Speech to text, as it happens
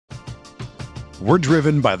We're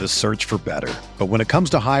driven by the search for better. But when it comes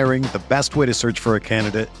to hiring, the best way to search for a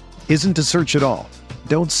candidate isn't to search at all.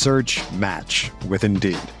 Don't search, match with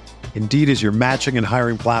Indeed. Indeed is your matching and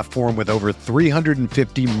hiring platform with over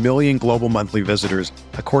 350 million global monthly visitors,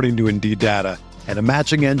 according to Indeed data, and a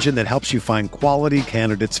matching engine that helps you find quality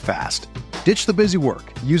candidates fast. Ditch the busy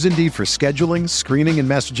work. Use Indeed for scheduling, screening, and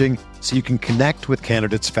messaging so you can connect with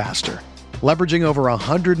candidates faster. Leveraging over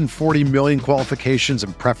 140 million qualifications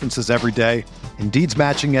and preferences every day, Indeed's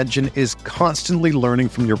matching engine is constantly learning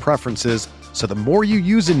from your preferences, so the more you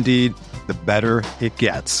use Indeed, the better it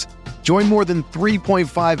gets. Join more than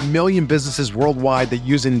 3.5 million businesses worldwide that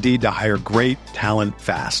use Indeed to hire great talent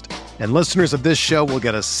fast. And listeners of this show will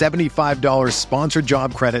get a $75 sponsored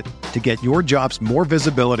job credit to get your jobs more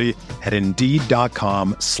visibility at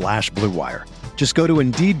Indeed.com/Blue Wire. Just go to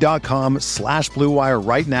Indeed.com/Blue Wire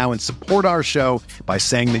right now and support our show by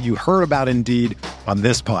saying that you heard about Indeed on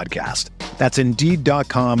this podcast. That's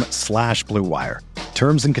Indeed.com/Blue Wire.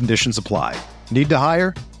 Terms and conditions apply. Need to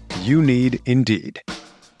hire? You need Indeed.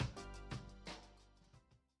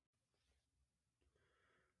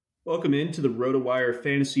 Welcome into the RotoWire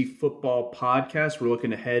Fantasy Football Podcast. We're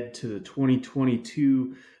looking ahead to the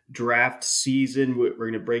 2022 draft season. We're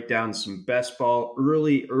going to break down some best ball,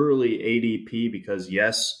 early ADP, because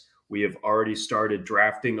yes, we have already started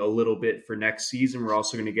drafting a little bit for next season. We're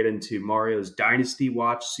also going to get into Mario's Dynasty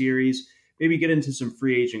Watch series, maybe get into some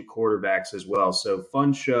free agent quarterbacks as well. So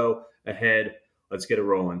fun show ahead. Let's get it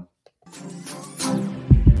rolling.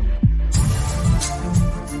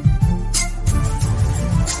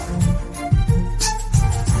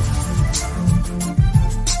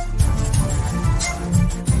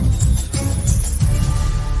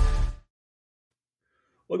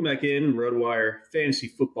 Welcome back in, RotoWire Fantasy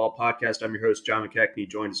Football Podcast. I'm your host, John McKechnie,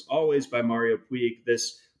 joined as always by Mario Puig.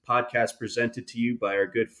 This podcast presented to you by our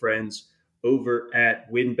good friends over at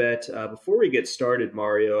WynnBET. Before we get started,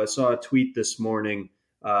 Mario, I saw a tweet this morning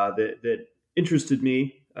that interested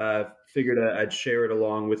me. Figured I'd share it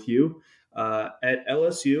along with you. At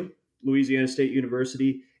LSU, Louisiana State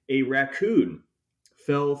University, a raccoon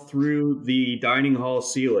fell through the dining hall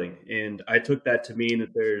ceiling, and I took that to mean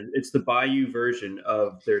that it's the Bayou version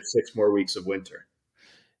of their 6 more weeks of winter.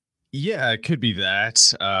 Yeah, it could be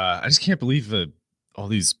that. I just can't believe all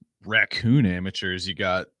these raccoon amateurs you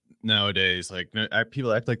got nowadays. Like,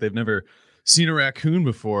 people act like they've never seen a raccoon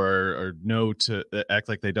before, or act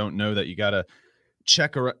like they don't know that you gotta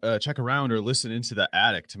check around or listen into the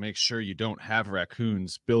attic to make sure you don't have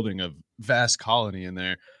raccoons building a vast colony in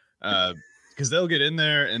there. Because they'll get in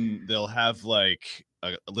there and they'll have like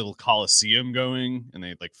a little coliseum going, and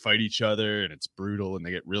they like fight each other, and it's brutal, and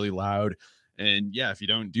they get really loud. And yeah, if you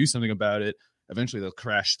don't do something about it, eventually they'll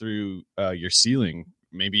crash through your ceiling,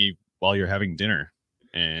 maybe while you're having dinner,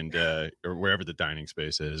 and or wherever the dining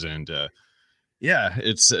space is. And yeah,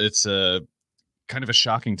 it's kind of a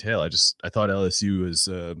shocking tale. I thought LSU was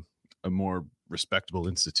a more respectable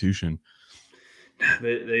institution.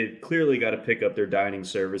 They clearly got to pick up their dining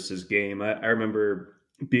services game. I remember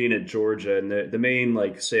being at Georgia, and the main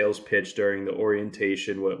like sales pitch during the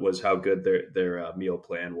orientation was how good their meal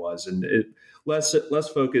plan was, and it less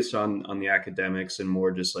focused on the academics and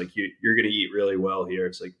more just like you're going to eat really well here.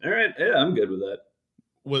 It's like, all right, yeah, I'm good with that.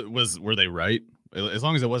 Were they right? As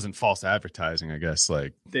long as it wasn't false advertising, I guess.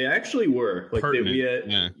 Like, they actually were. Like,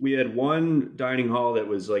 we had one dining hall that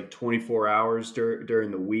was like 24 hours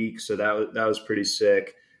during the week, so that was pretty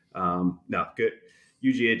sick. No, good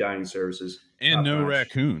UGA dining services, and no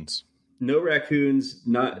raccoons. No raccoons.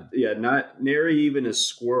 Not nary even a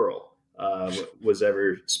squirrel was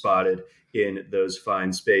ever spotted in those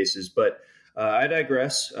fine spaces. But I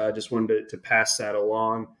digress. I just wanted to pass that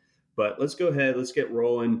along. But let's go ahead. Let's get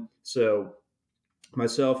rolling. So,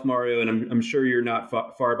 myself, Mario, and I'm sure you're not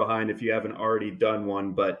far behind if you haven't already done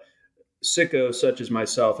one, but sicko such as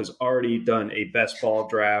myself has already done a best ball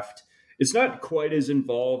draft. It's not quite as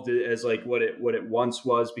involved as like what it once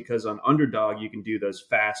was, because on Underdog you can do those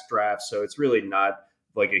fast drafts, so it's really not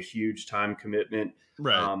like a huge time commitment.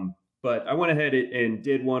 Right. But I went ahead and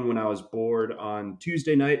did one when I was bored on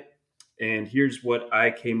Tuesday night, and here's what I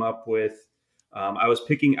came up with. I was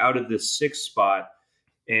picking out of the 6th spot,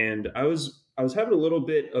 and I was having a little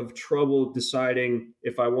bit of trouble deciding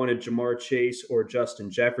if I wanted Ja'Marr Chase or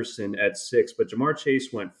Justin Jefferson at 6, but Ja'Marr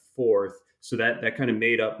Chase went 4th, so that kind of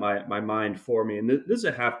made up my mind for me. And this is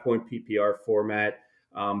a half-point PPR format,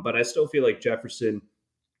 but I still feel like Jefferson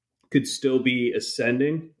could still be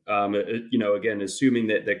ascending, again, assuming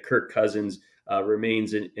that Kirk Cousins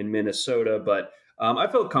remains in Minnesota. But I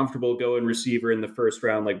felt comfortable going receiver in the first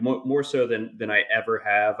round, like more so than I ever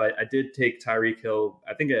have. I did take Tyreek Hill.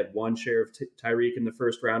 I think I had one share of Tyreek in the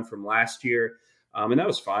first round from last year, and that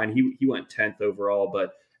was fine. He went 10th overall.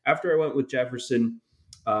 But after I went with Jefferson,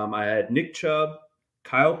 I had Nick Chubb,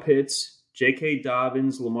 Kyle Pitts, J.K.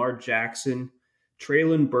 Dobbins, Lamar Jackson,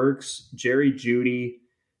 Treylon Burks, Jerry Jeudy,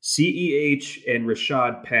 CEH, and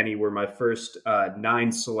Rashad Penny were my first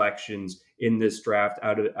 9 selections in this draft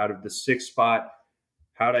out of the 6th spot.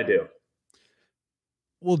 How'd I do?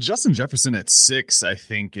 Well, Justin Jefferson at 6, I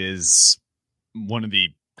think, is one of the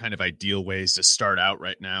kind of ideal ways to start out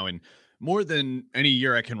right now. And more than any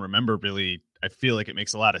year I can remember, really, I feel like it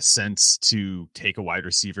makes a lot of sense to take a wide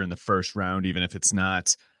receiver in the first round, even if it's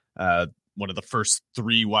not one of the first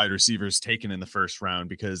 3 wide receivers taken in the first round,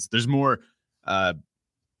 because there's more, I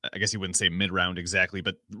guess you wouldn't say mid-round exactly,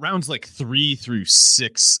 but rounds like 3 through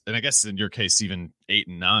 6, and I guess in your case, even 8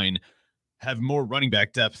 and 9, have more running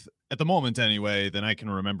back depth at the moment anyway than I can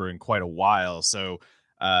remember in quite a while. So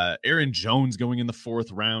Aaron Jones going in the 4th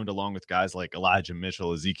round, along with guys like Elijah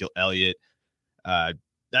Mitchell, Ezekiel Elliott.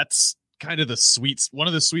 That's kind of one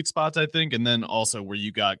of the sweet spots, I think. And then also where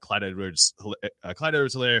you got Clyde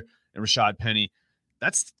Edwards-Helaire and Rashad Penny.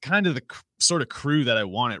 That's kind of the sort of crew that I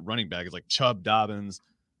want at running back. Is like Chubb, Dobbins,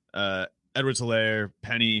 Edwards-Helaire,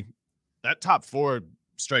 Penny. That top 4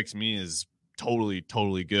 strikes me as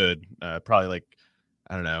totally good. Probably like,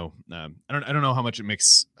 I don't know. I don't know how much it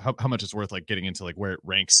makes, how much it's worth like getting into like where it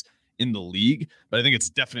ranks in the league, but I think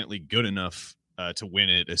it's definitely good enough to win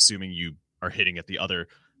it, assuming you are hitting at the other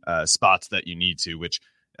spots that you need to, which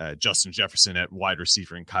Justin Jefferson at wide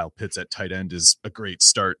receiver and Kyle Pitts at tight end is a great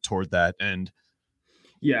start toward that end.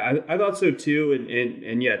 Yeah, I thought so too.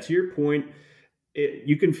 And yeah, to your point,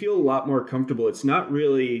 you can feel a lot more comfortable. It's not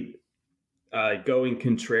really going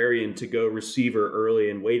contrarian to go receiver early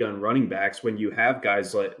and wait on running backs when you have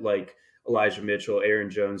guys like Elijah Mitchell, Aaron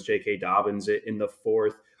Jones, J.K. Dobbins in the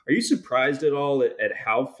 4th. Are you surprised at all at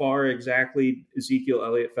how far exactly Ezekiel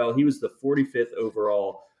Elliott fell? He was the 45th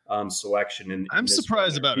overall selection. And I'm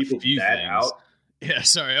surprised about a few things. Yeah,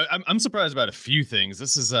 sorry. I'm surprised about a few things.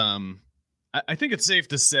 This is, I think it's safe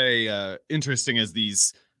to say, interesting as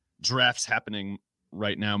these drafts happening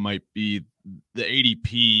right now might be, the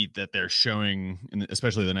ADP that they're showing,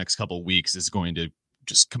 especially the next couple of weeks, is going to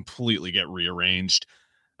just completely get rearranged.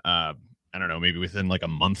 I don't know, maybe within like a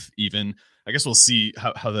month even. I guess we'll see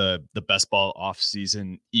how the best ball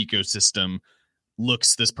offseason ecosystem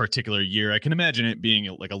looks this particular year. I can imagine it being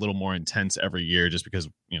like a little more intense every year, just because,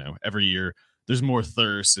 every year there's more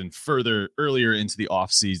thirst, and earlier into the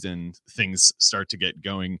offseason, things start to get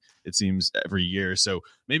going, it seems, every year. So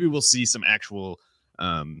maybe we'll see some actual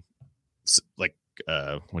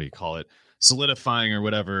what do you call it, solidifying or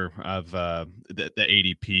whatever of the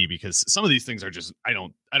ADP, because some of these things are just I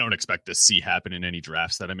don't expect to see happen in any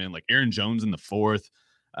drafts that I'm in, like Aaron Jones in the 4th.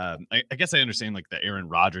 I guess I understand like the Aaron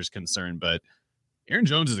Rodgers concern, but Aaron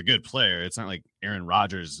Jones is a good player. It's not like Aaron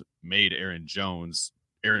Rodgers made Aaron Jones.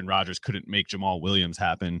 Aaron Rodgers couldn't make Jamal Williams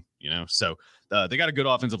happen, so they got a good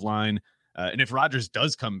offensive line. And if Rodgers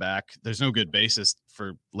does come back, there's no good basis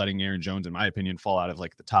for letting Aaron Jones, in my opinion, fall out of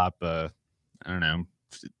like the top. I don't know.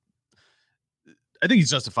 I think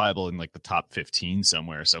he's justifiable in like the top 15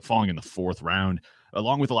 somewhere. So falling in the 4th round,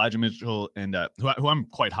 along with Elijah Mitchell, and who I'm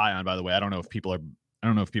quite high on, by the way. I don't know if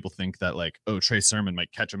people think that like, oh, Trey Sermon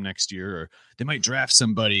might catch him next year, or they might draft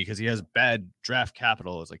somebody because he has bad draft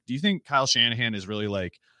capital. It's like, do you think Kyle Shanahan is really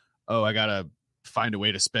like, oh, I gotta find a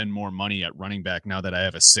way to spend more money at running back now that I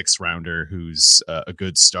have a 6th rounder who's a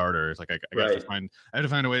good starter? It's like I have to find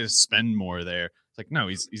a way to spend more there. It's like, no,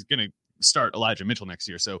 he's gonna start Elijah Mitchell next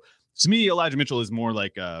year. So to me, Elijah Mitchell is more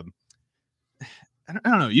like I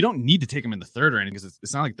don't know. You don't need to take him in the 3rd or anything, because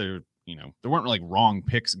it's not like there weren't like wrong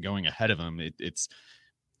picks going ahead of him. It's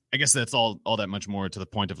I guess that's all that much more to the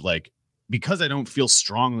point of like, because I don't feel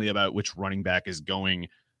strongly about which running back is going.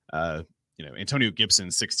 Antonio Gibson,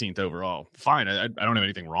 16th overall. Fine. I don't have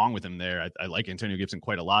anything wrong with him there. I like Antonio Gibson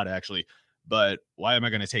quite a lot, actually. But why am I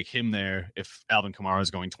going to take him there if Alvin Kamara is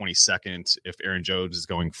going 22nd, if Aaron Jones is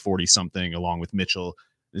going 40-something, along with Mitchell,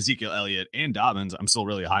 Ezekiel Elliott, and Dobbins? I'm still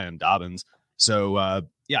really high on Dobbins. So, I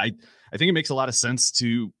think it makes a lot of sense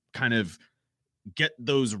to kind of get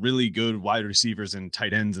those really good wide receivers and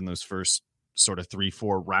tight ends in those first sort of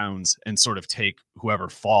 3-4 rounds, and sort of take whoever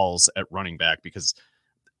falls at running back, because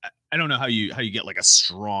I don't know how you get like a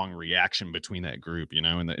strong reaction between that group, in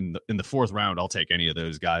the 4th round. I'll take any of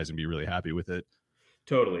those guys and be really happy with it.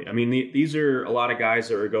 Totally. I mean, these are a lot of guys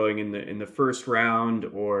that are going in the 1st round,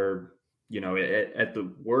 or at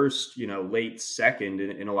the worst, late second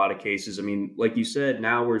in a lot of cases. I mean, like you said,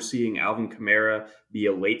 now we're seeing Alvin Kamara be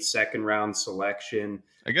a late second round selection.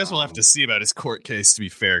 I guess we'll have to see about his court case, to be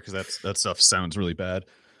fair, because that stuff sounds really bad.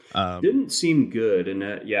 Didn't seem good. And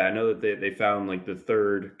I know that they found like the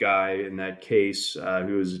third guy in that case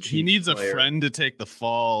who was a Chiefs He needs player. a friend to take the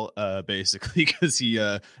fall, basically, because he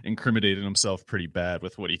incriminated himself pretty bad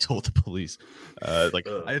with what he told the police. I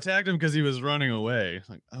attacked him because he was running away.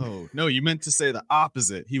 Like, oh, no, you meant to say the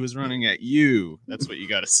opposite. He was running at you. That's what you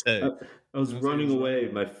got to say. I was running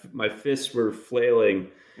away. My fists were flailing.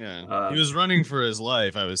 Yeah, he was running for his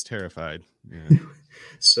life. I was terrified. Yeah.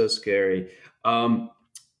 So scary.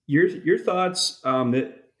 Your thoughts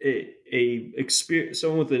that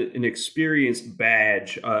someone with an experienced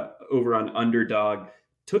badge over on Underdog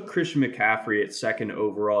took Christian McCaffrey at second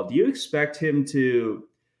overall. Do you expect him to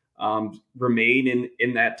remain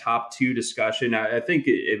in that top two discussion? I think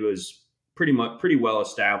it was pretty well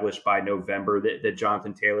established by November that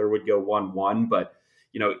Jonathan Taylor would go 1-1, but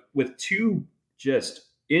with two just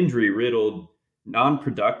injury-riddled,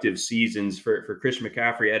 non-productive seasons for Christian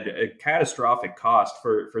McCaffrey had a catastrophic cost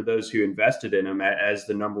for those who invested in him as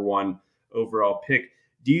the number one overall pick.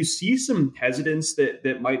 Do you see some hesitance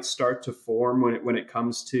that might start to form when it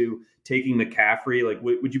comes to taking McCaffrey? Like,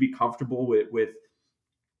 would you be comfortable with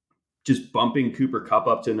just bumping Cooper Kupp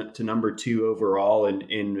up to number two overall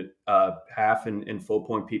in half and full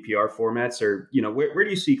point PPR formats? Or, where do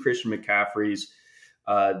you see Christian McCaffrey's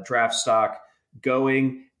draft stock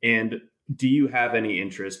going? And do you have any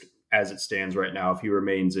interest as it stands right now if he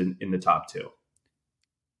remains in the top two?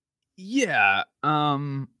 Yeah.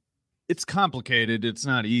 It's complicated. It's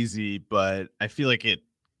not easy, but I feel like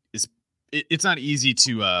it's not easy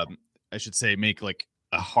to, I should say, make like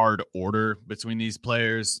a hard order between these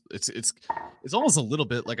players. It's almost a little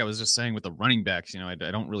bit like I was just saying with the running backs. I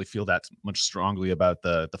don't really feel that much strongly about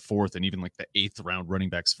the fourth and even like the 8th round running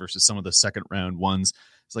backs versus some of the second round ones.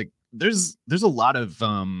 It's like there's a lot of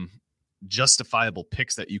justifiable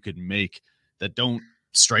picks that you could make that don't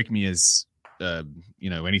strike me as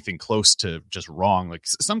anything close to just wrong. Like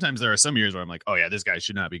sometimes there are some years where I'm like, oh yeah, this guy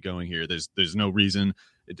should not be going here. There's no reason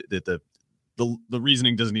that the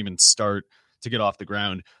reasoning doesn't even start to get off the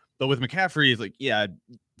ground. But with McCaffrey, it's like, yeah,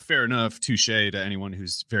 fair enough, touche to anyone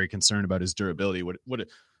who's very concerned about his durability.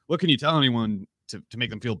 What can you tell anyone to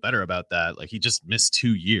make them feel better about that? Like, he just missed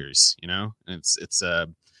 2 years, and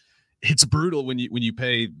it's brutal when you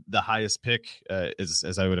pay the highest pick,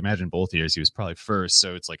 as I would imagine both years. He was probably first.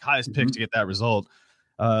 So it's like highest pick to get that result.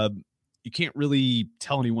 You can't really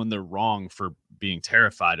tell anyone they're wrong for being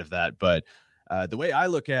terrified of that. But the way I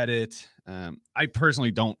look at it, I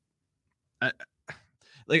personally don't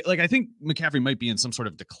I think McCaffrey might be in some sort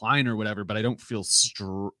of decline or whatever, but I don't feel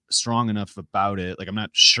strong enough about it. Like, I'm not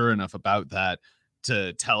sure enough about that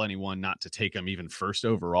to tell anyone not to take him even first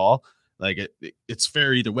overall. Like it's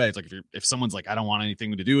fair either way. It's like if someone's like, I don't want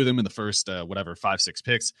anything to do with him in the first 5-6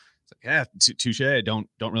 picks, it's like, yeah, touche. I don't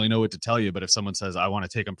really know what to tell you. But if someone says I want to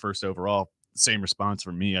take him first overall, same response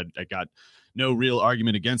from me. I got no real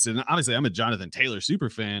argument against it. And obviously, I'm a Jonathan Taylor super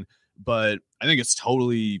fan, but I think it's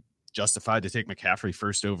totally justified to take McCaffrey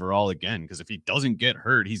first overall again, because if he doesn't get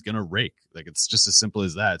hurt, he's gonna rake. Like, it's just as simple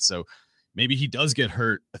as that. So maybe he does get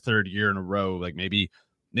hurt a third year in a row. Like maybe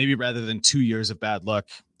rather than 2 years of bad luck,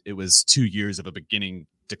 it was 2 years of a beginning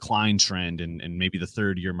decline trend, and maybe the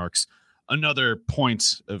third year marks another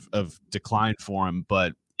point of decline for him.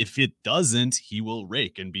 But if it doesn't, he will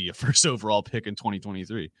rake and be a first overall pick in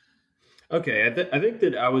 2023. Okay, I think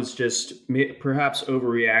that I was just perhaps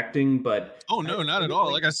overreacting, but oh no, not at all.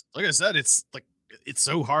 Like I said, it's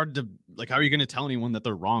so hard to, like, how are you going to tell anyone that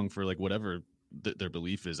they're wrong for like whatever their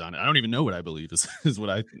belief is on it? I don't even know what I believe is what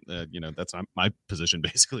I that's my position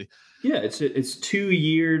basically. Yeah, it's 2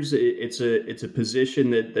 years. It's a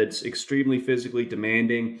position that's extremely physically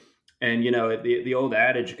demanding. And, the old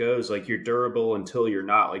adage goes, like, you're durable until you're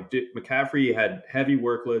not. Like, McCaffrey had heavy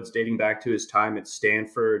workloads dating back to his time at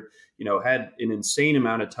Stanford, had an insane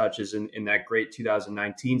amount of touches in that great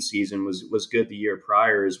 2019 season, was good the year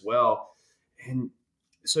prior as well. And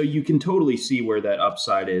so you can totally see where that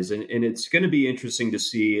upside is. And it's going to be interesting to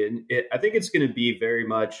see. And I think it's going to be very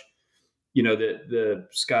much, the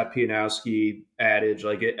Scott Pianowski adage,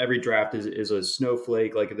 like every draft is a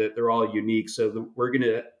snowflake, like they're all unique. So we're going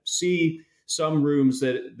to see some rooms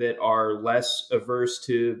that are less averse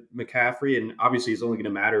to McCaffrey. And obviously it's only going to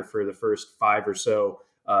matter for the first 5 or so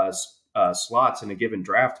slots in a given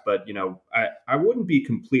draft. But, I wouldn't be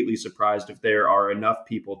completely surprised if there are enough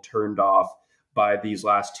people turned off by these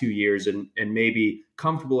last 2 years and maybe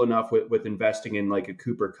comfortable enough with investing in like a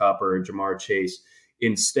Cooper Kupp or a Jamar Chase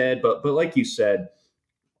instead. But like you said,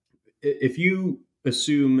 if you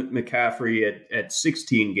assume McCaffrey at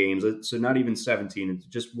 16 games, so not even 17, it's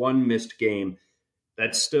just one missed game,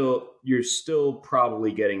 you're still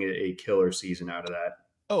probably getting a killer season out of that.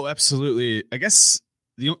 Oh, absolutely. I guess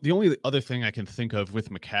the only other thing I can think of with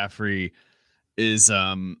McCaffrey is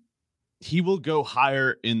he will go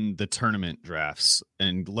higher in the tournament drafts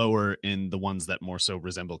and lower in the ones that more so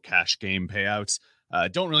resemble cash game payouts.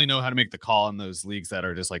 Don't really know how to make the call on those leagues that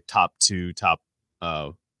are just like top 2, top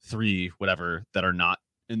 3, whatever, that are not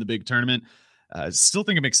in the big tournament. Still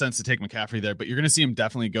think it makes sense to take McCaffrey there, but you're going to see him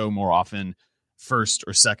definitely go more often first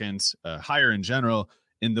or second, higher in general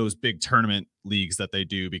in those big tournament leagues that they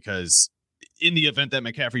do, because in the event that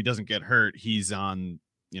McCaffrey doesn't get hurt, he's on,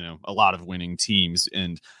 a lot of winning teams.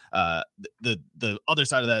 And the other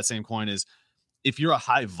side of that same coin is, if you're a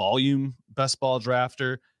high volume best ball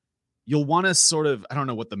drafter, you'll want to sort of, I don't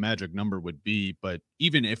know what the magic number would be, but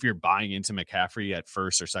even if you're buying into McCaffrey at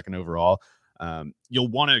first or second overall, you'll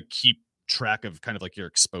want to keep track of kind of like your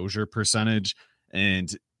exposure percentage,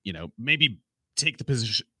 and, maybe take the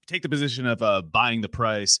position of buying the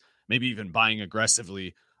price, maybe even buying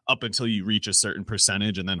aggressively up until you reach a certain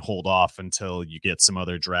percentage, and then hold off until you get some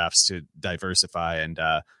other drafts to diversify. And,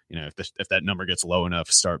 if that number gets low enough,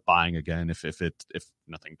 start buying again, if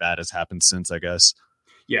nothing bad has happened since, I guess.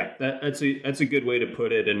 Yeah, that's a good way to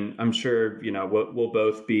put it. And I'm sure, we'll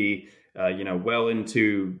both be, well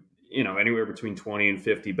into, anywhere between 20 and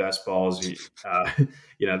 50 best balls,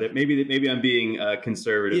 that maybe I'm being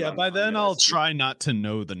conservative. Yeah. By then I'll try not to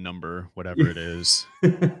know the number, whatever it is.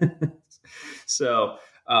 So,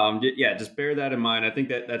 just bear that in mind. I think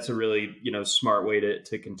that's a really, smart way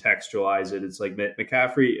to contextualize it. It's like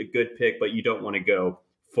McCaffrey, a good pick, but you don't want to go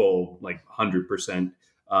full, like 100%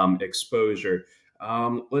 exposure.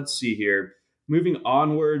 Let's see here. Moving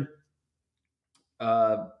onward.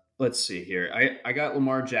 Let's see here. I got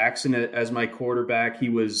Lamar Jackson as my quarterback. He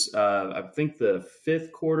was, I think, the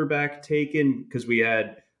 5th quarterback taken, because we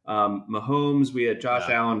had Mahomes, we had Josh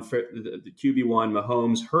Allen for the QB1,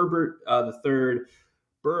 Mahomes, Herbert the 3rd,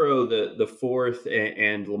 Burrow the 4th,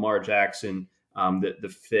 and Lamar Jackson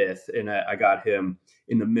the 5th. And I got him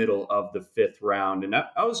in the middle of the 5th round. And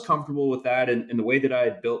I was comfortable with that. And the way that I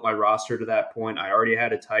had built my roster to that point, I already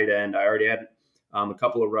had a tight end. I already had a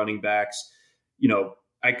couple of running backs.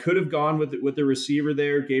 I could have gone with the receiver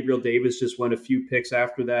there. Gabriel Davis just went a few picks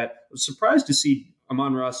after that. I was surprised to see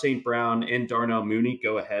Amon-Ra St. Brown and Darnell Mooney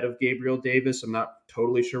go ahead of Gabriel Davis. I'm not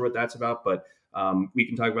totally sure what that's about, but we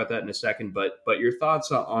can talk about that in a second. But your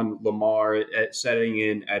thoughts on Lamar setting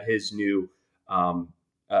in at his new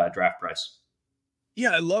draft price?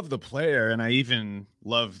 Yeah, I love the player, and I even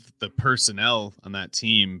love the personnel on that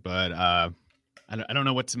team, but I don't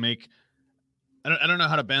know what to make. I don't know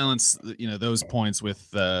how to balance, those points with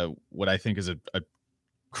what I think is a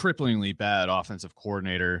cripplingly bad offensive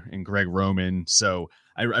coordinator in Greg Roman. So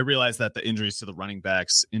I realize that the injuries to the running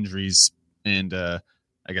backs, and I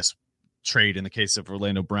guess trade in the case of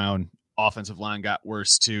Orlando Brown, offensive line got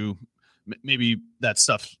worse too. Maybe that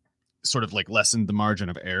stuff sort of like lessened the margin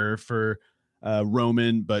of error for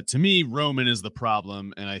Roman, but to me, Roman is the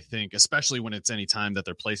problem. And I think, especially when it's any time that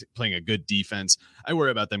they're playing a good defense, I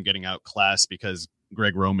worry about them getting outclassed, because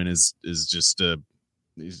Greg Roman is just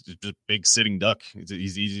he's just a big sitting duck.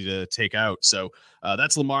 He's easy to take out. So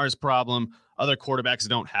that's Lamar's problem. Other quarterbacks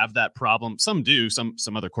don't have that problem. Some do. Some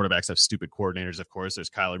other quarterbacks have stupid coordinators. Of course,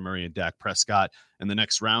 there's Kyler Murray and Dak Prescott. In the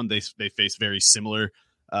next round, they face very similar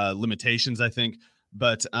limitations, I think.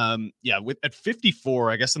 But at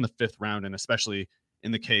 54, I guess in the 5th round, and especially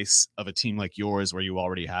in the case of a team like yours, where you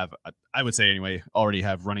already have, I would say anyway, already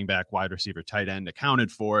have running back, wide receiver, tight end accounted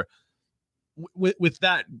for. With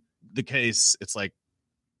that the case, it's like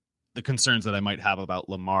the concerns that I might have about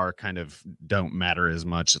Lamar kind of don't matter as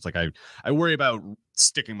much. It's like I worry about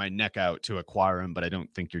sticking my neck out to acquire him, but I don't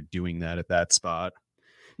think you're doing that at that spot.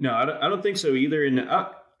 No, I don't think so either. And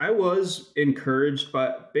I was encouraged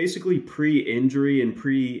by basically pre-injury and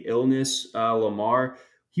pre-illness Lamar.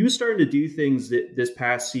 He was starting to do things this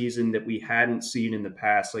past season that we hadn't seen in the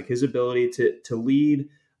past, like his ability to lead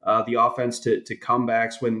the offense to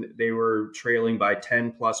comebacks when they were trailing by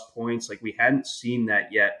 10 plus points. Like, we hadn't seen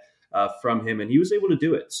that yet from him, and he was able to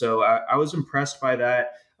do it. So I was impressed by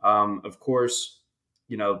that. Of course,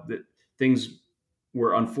 things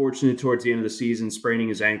were unfortunate towards the end of the season, spraining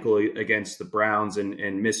his ankle against the Browns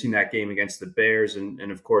and missing that game against the Bears. And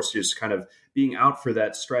of course, just kind of being out for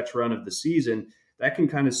that stretch run of the season, that can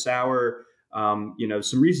kind of sour, some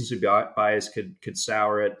recency bias could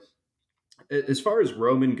sour it. As far as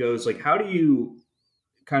Roman goes, like, how do you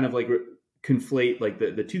kind of like conflate like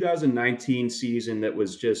the 2019 season that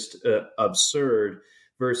was just absurd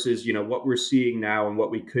versus, what we're seeing now and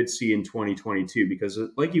what we could see in 2022. Because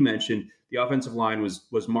like you mentioned, the offensive line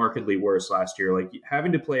was markedly worse last year. Like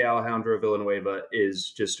having to play Alejandro Villanueva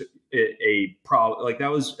is just a problem. Like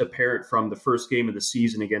that was apparent from the first game of the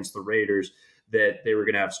season against the Raiders that they were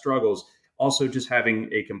going to have struggles. Also, just having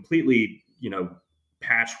a completely,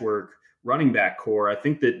 patchwork running back core. I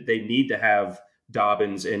think that they need to have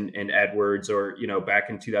Dobbins and Edwards, or, back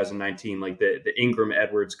in 2019, like the Ingram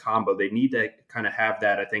Edwards combo. They need to kind of have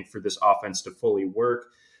that, I think, for this offense to fully work.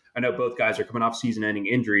 I know both guys are coming off season ending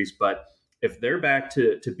injuries, but if they're back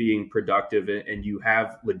to being productive and you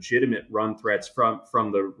have legitimate run threats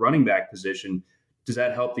from the running back position, does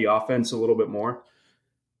that help the offense a little bit more?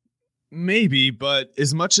 Maybe, but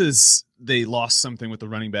as much as they lost something with the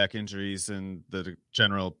running back injuries and the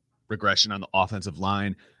general regression on the offensive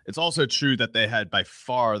line, it's also true that they had by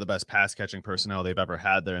far the best pass catching personnel they've ever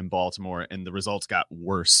had there in Baltimore, and the results got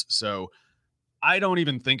worse. So I don't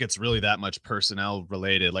even think it's really that much personnel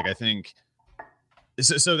related. Like I think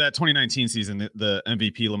so that 2019 season, the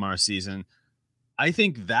MVP Lamar season, I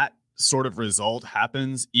think that sort of result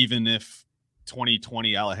happens even if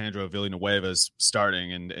 2020 Alejandro Villanueva is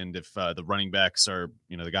starting and if the running backs are,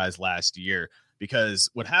 the guys last year, because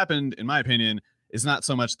what happened, in my opinion, is not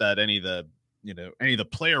so much that any of the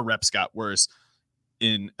player reps got worse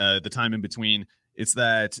in the time in between. It's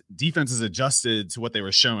that defenses adjusted to what they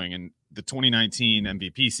were showing. And the 2019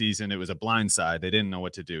 MVP season, it was a blindside. They didn't know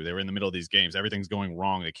what to do. They were in the middle of these games. Everything's going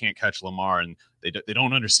wrong. They can't catch Lamar, and they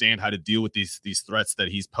don't understand how to deal with these threats that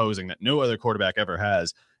he's posing that no other quarterback ever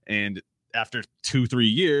has. And after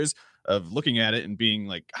 2-3 years of looking at it and being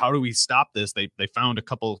like, how do we stop this? They found a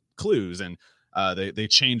couple clues, and they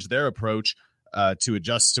changed their approach to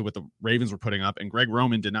adjust to what the Ravens were putting up, and Greg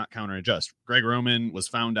Roman did not counter adjust. Greg Roman was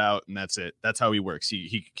found out, and that's it. That's how he works.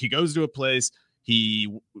 He goes to a place, he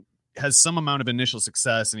has some amount of initial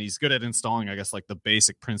success, and he's good at installing, I guess, like the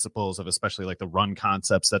basic principles of especially like the run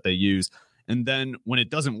concepts that they use. And then when it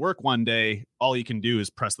doesn't work one day, all he can do is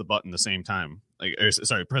press the button the same time. Press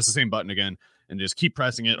the same button again and just keep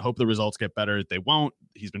pressing it. Hope the results get better. They won't.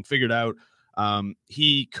 He's been figured out.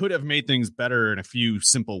 He could have made things better in a few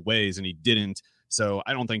simple ways, and he didn't. So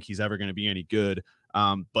I don't think he's ever going to be any good.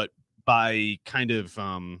 But by kind of,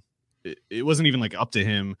 it wasn't even like up to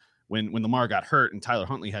him when Lamar got hurt and Tyler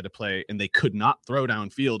Huntley had to play and they could not throw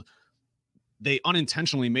downfield. They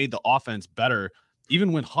unintentionally made the offense better.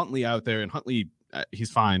 Even when Huntley out there, and Huntley, he's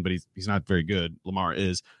fine, but he's not very good. Lamar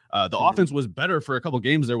is. The offense was better for a couple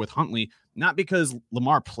games there with Huntley, not because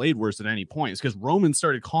Lamar played worse at any point. It's because Roman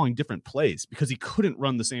started calling different plays because he couldn't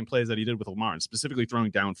run the same plays that he did with Lamar, and specifically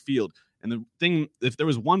throwing downfield. And the thing, if there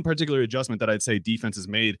was one particular adjustment that I'd say defense has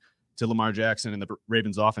made to Lamar Jackson and the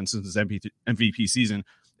Ravens offense since his MVP season,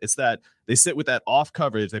 it's that they sit with that off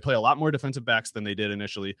coverage. They play a lot more defensive backs than they did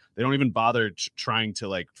initially. They don't even bother trying to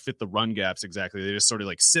like fit the run gaps exactly. They just sort of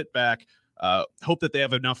like sit back, hope that they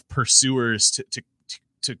have enough pursuers to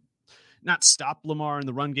not stop Lamar in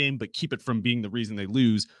the run game, but keep it from being the reason they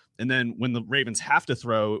lose. And then when the Ravens have to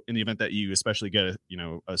throw, in the event that you especially get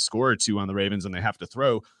a score or two on the Ravens and they have to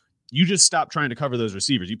throw, you just stop trying to cover those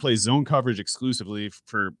receivers. You play zone coverage exclusively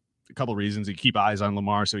for a couple of reasons. You keep eyes on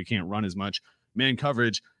Lamar so he can't run as much. Man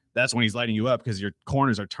coverage, that's when he's lighting you up because your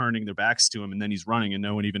corners are turning their backs to him and then he's running and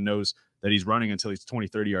no one even knows that he's running until he's 20,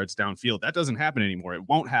 30 yards downfield. That doesn't happen anymore. It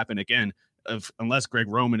won't happen again unless Greg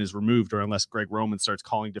Roman is removed or unless Greg Roman starts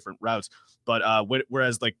calling different routes. But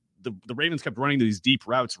whereas like the Ravens kept running these deep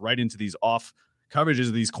routes right into these off coverages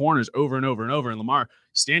of these corners over and over and over, and Lamar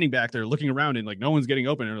standing back there looking around and like no one's getting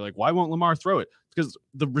open, and they're like, why won't Lamar throw it? Because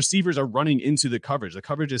the receivers are running into the coverage. The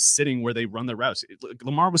coverage is sitting where they run their routes.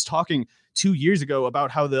 Lamar was talking 2 years ago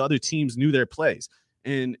about how the other teams knew their plays,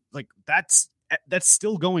 and like that's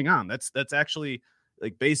still going on. That's actually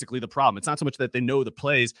like basically the problem. It's not so much that they know the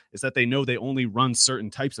plays, it's that they know they only run certain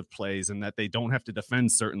types of plays and that they don't have to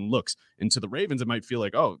defend certain looks. And to the Ravens, it might feel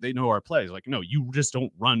like, oh, they know our plays. Like, no, you just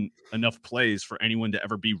don't run enough plays for anyone to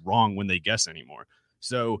ever be wrong when they guess anymore.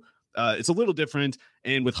 So it's a little different.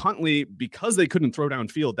 And with Huntley, because they couldn't throw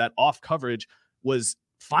downfield, that off coverage was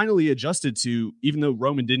finally adjusted to, even though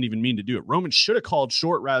Roman didn't even mean to do it. Roman should have called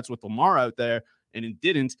short routes with Lamar out there, and it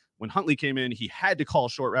didn't. When Huntley came in, he had to call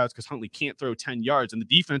short routes because Huntley can't throw 10 yards. And the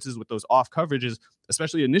defenses with those off coverages,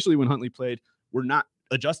 especially initially when Huntley played, were not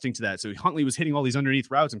adjusting to that. So Huntley was hitting all these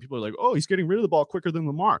underneath routes, and people are like, oh, he's getting rid of the ball quicker than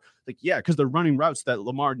Lamar. Like, yeah, because they're running routes that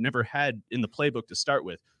Lamar never had in the playbook to start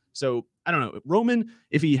with. So I don't know. Roman,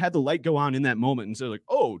 if he had the light go on in that moment and say like,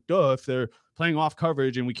 oh, duh, if they're playing off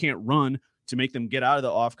coverage and we can't run to make them get out of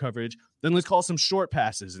the off coverage, then let's call some short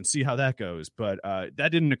passes and see how that goes. But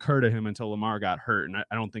that didn't occur to him until Lamar got hurt, and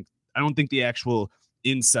I don't think the actual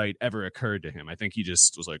insight ever occurred to him. I think he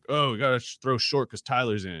just was like, "Oh, we gotta throw short because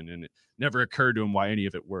Tyler's in," and it never occurred to him why any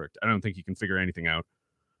of it worked. I don't think he can figure anything out.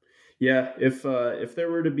 Yeah, if there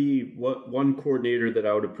were to be one coordinator that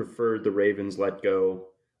I would have preferred the Ravens let go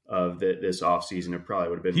of this offseason, it probably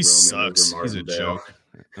would have been He Roman sucks. over He's a Martindale. joke.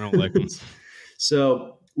 I don't like him.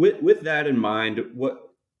 So with that in mind,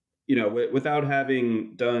 without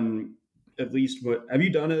having done at least have you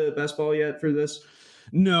done a best ball yet for this?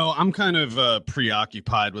 No, I'm kind of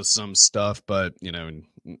preoccupied with some stuff, but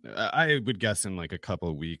I would guess in like a couple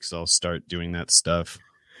of weeks I'll start doing that stuff.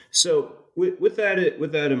 So with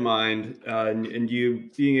that in mind, and you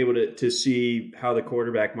being able to see how the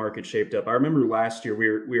quarterback market shaped up, I remember last year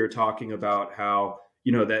we were talking about how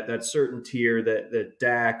that certain tier that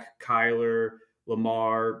Dak, Kyler,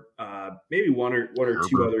 Lamar, maybe one or Herbert.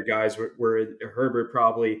 two other guys were Herbert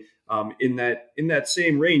probably in that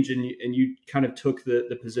same range, and you kind of took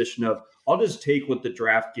the position of I'll just take what the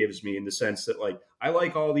draft gives me in the sense that like I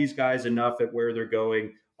like all these guys enough at where they're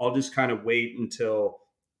going. I'll just kind of wait until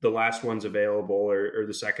the last one's available or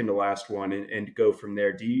the second to last one and go from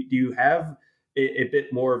there. Do you have a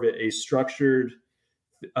bit more of a structured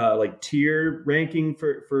like tier ranking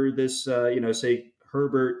for this, say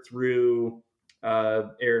Herbert through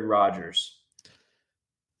Aaron Rodgers?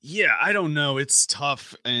 Yeah, I don't know. It's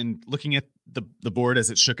tough. And looking at the board as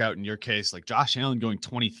it shook out in your case, like Josh Allen going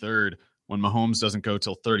 23rd when Mahomes doesn't go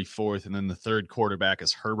till 34th. And then the third quarterback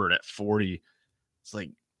is Herbert at 40. It's like,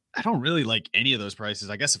 I don't really like any of those prices.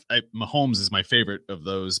 I guess Mahomes is my favorite of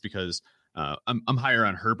those because I'm higher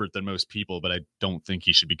on Herbert than most people, but I don't think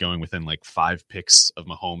he should be going within like 5 picks of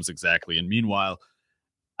Mahomes exactly. And meanwhile,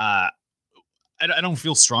 I don't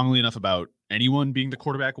feel strongly enough about anyone being the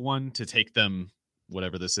quarterback one to take them,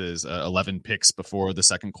 whatever this is, 11 picks before the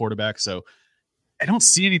second quarterback. So I don't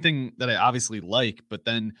see anything that I obviously like, but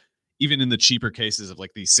then even in the cheaper cases of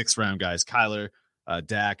like these 6th round guys, Kyler,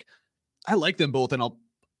 Dak, I like them both. And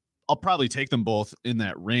I'll probably take them both in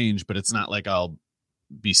that range, but it's not like I'll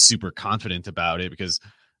be super confident about it because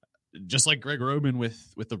just like Greg Roman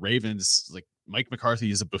with the Ravens, like Mike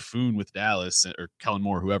McCarthy is a buffoon with Dallas or Kellen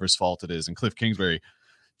Moore, whoever's fault it is. And Cliff Kingsbury,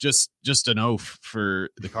 just an oaf for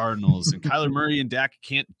the Cardinals and Kyler Murray and Dak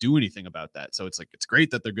can't do anything about that. So it's like, it's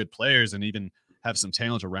great that they're good players and even have some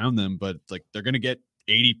talent around them, but like they're going to get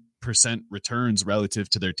 80% returns relative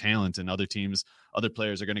to their talent, and other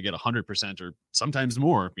players are going to get 100% or sometimes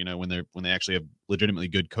more, when they actually have legitimately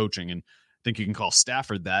good coaching. And I think you can call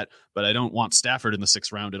Stafford that, but I don't want Stafford in the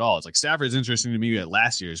 6th round at all. It's like Stafford's interesting to me at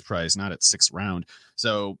last year's price, not at 6th round.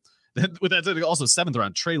 So with that said, also 7th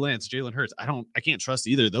round, Trey Lance, Jalen Hurts. I can't trust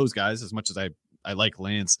either of those guys as much as I like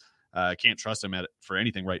Lance. I can't trust him for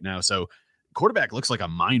anything right now. So quarterback looks like a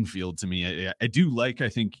minefield to me. I do like, I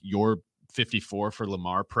think your 54 for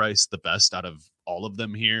Lamar price, the best out of all of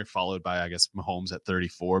them here, followed by, I guess, Mahomes at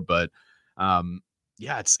 34. But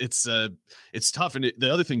yeah, it's tough. And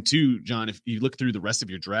the other thing too, John, if you look through the rest of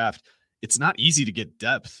your draft, it's not easy to get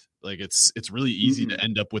depth. Like it's really easy to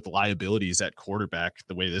end up with liabilities at quarterback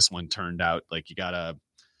the way this one turned out. Like you got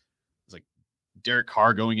it's like Derek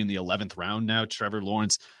Carr going in the 11th round now, Trevor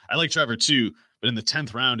Lawrence. I like Trevor too, but in the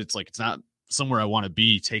 10th round, it's like, it's not somewhere I want to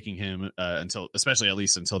be taking him especially at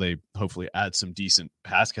least until they hopefully add some decent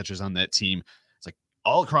pass catchers on that team. It's like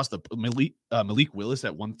all across the Malik Willis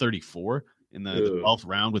at 134 in the 12th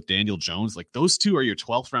round with Daniel Jones. Like those two are your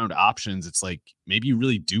 12th round options. It's like, maybe you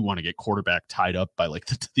really do want to get quarterback tied up by like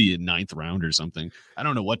the 9th round or something. I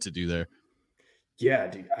don't know what to do there. Yeah,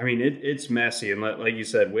 dude. I mean, it's messy. And like you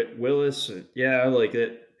said, Willis, yeah, like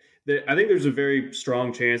it. I think there's a very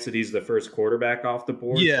strong chance that he's the first quarterback off the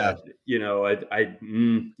board. Yeah. But,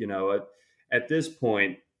 at this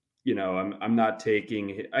point, I'm not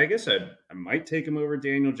taking, I guess I might take him over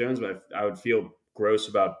Daniel Jones, but I would feel gross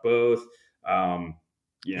about both.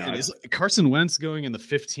 Is Carson Wentz going in the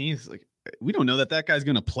 15th? Like, we don't know that guy's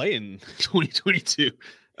going to play in 2022.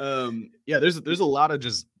 There's a lot of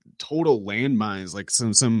just total landmines, like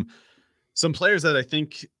some players that I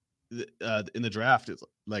think in the draft is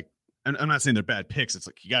like, I'm not saying they're bad picks. It's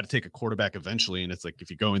like, you got to take a quarterback eventually. And it's like, if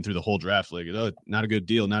you're going through the whole draft, like, oh, not a good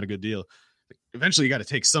deal. Like, eventually you got to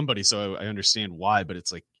take somebody. So I understand why, but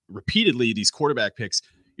it's like repeatedly these quarterback picks,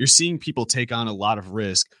 you're seeing people take on a lot of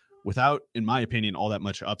risk without, in my opinion, all that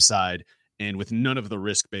much upside and with none of the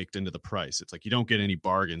risk baked into the price. It's like, you don't get any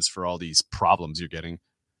bargains for all these problems you're getting.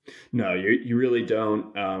 No, you really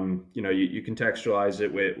don't. You contextualize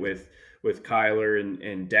it with Kyler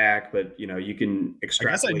and Dak, but you can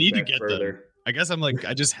extrapolate. I guess I need to get further. them. I guess I'm like,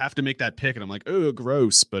 I just have to make that pick, and I'm like, oh,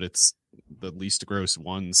 gross, but it's the least gross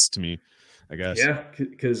ones to me, I guess. Yeah,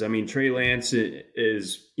 because I mean, Trey Lance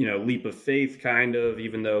is, leap of faith kind of,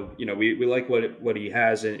 even though, we like what he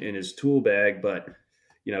has in his tool bag, but,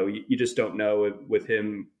 you just don't know with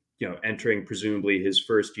him, entering presumably his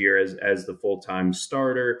first year as the full-time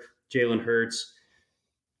starter. Jalen Hurts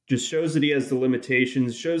just shows that he has the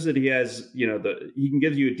limitations, shows that he has, he can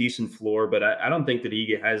give you a decent floor, but I don't think that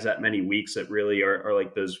he has that many weeks that really are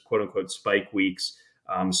like those quote unquote spike weeks.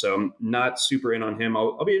 So I'm not super in on him.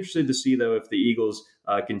 I'll be interested to see though if the Eagles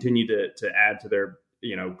continue to add to their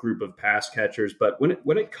group of pass catchers. But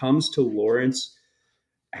when it comes to Lawrence,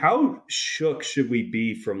 how shook should we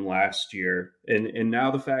be from last year? And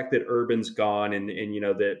now the fact that Urban's gone and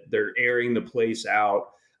that they're airing the place out,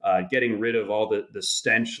 getting rid of all the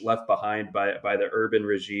stench left behind by the Urban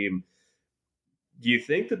regime. Do you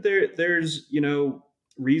think that there's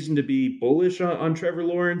reason to be bullish on Trevor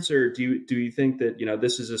Lawrence, or do you think that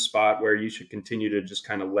this is a spot where you should continue to just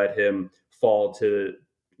kind of let him fall to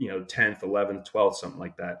 10th, 11th, 12th, something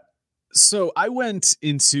like that? So I went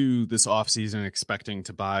into this offseason expecting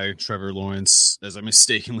to buy Trevor Lawrence, as I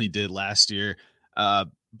mistakenly did last year.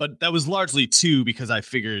 But that was largely too because I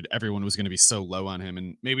figured everyone was going to be so low on him,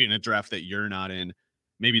 and maybe in a draft that you're not in,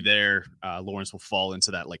 maybe Lawrence will fall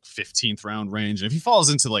into that like 15th round range. And if he falls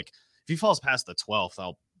past the 12th,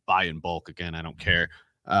 I'll buy in bulk again. I don't care.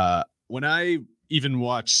 When I even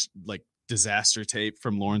watch like disaster tape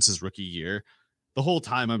from Lawrence's rookie year, the whole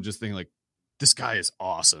time I'm just thinking like, this guy is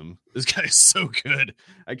awesome. This guy is so good.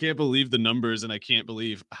 I can't believe the numbers, and I can't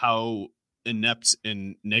believe how inept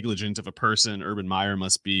and negligent of a person Urban Meyer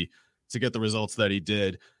must be to get the results that he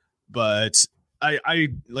did. But I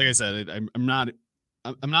like I said, I'm not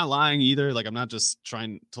lying either. Like, I'm not just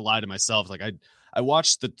trying to lie to myself. Like I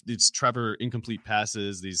watched these Trevor incomplete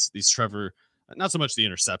passes, these Trevor, not so much the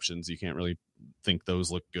interceptions. You can't really think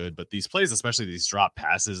those look good, but these plays, especially these drop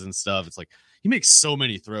passes and stuff, it's like he makes so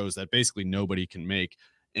many throws that basically nobody can make.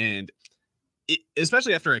 And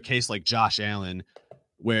especially after a case like Josh Allen,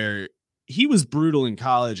 where he was brutal in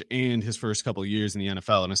college and his first couple of years in the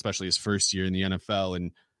NFL, and especially his first year in the NFL.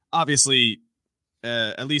 And obviously,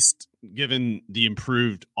 at least given the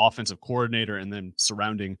improved offensive coordinator and then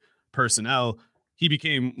surrounding personnel, he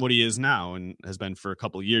became what he is now and has been for a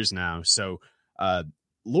couple of years now. So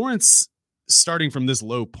Lawrence starting from this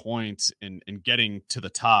low point and getting to the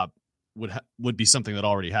top would be something that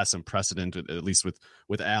already has some precedent, at least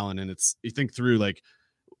with Allen. And you think through, like,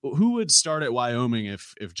 who would start at Wyoming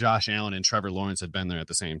if Josh Allen and Trevor Lawrence had been there at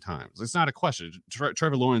the same time? It's not a question.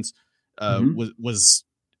 Trevor Lawrence was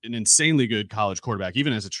an insanely good college quarterback,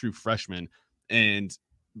 even as a true freshman, and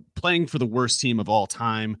playing for the worst team of all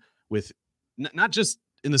time, with not just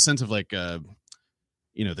in the sense of like, the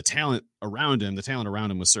talent around him. The talent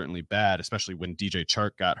around him was certainly bad, especially when DJ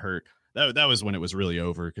Chark got hurt. That was when it was really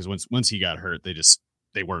over, because once he got hurt,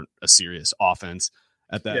 they weren't a serious offense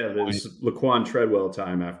at that point. There's Laquan Treadwell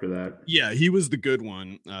time after that. Yeah, he was the good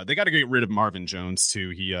one. They got to get rid of Marvin Jones too.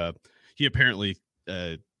 He apparently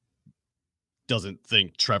doesn't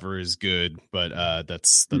think Trevor is good, but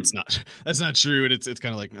that's not true. And it's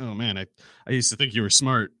kind of like, oh man, I used to think you were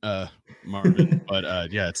smart, Marvin.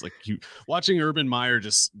 But yeah, it's like watching Urban Meyer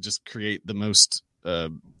just create the most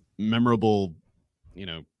memorable,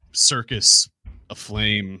 circus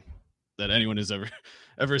aflame that anyone has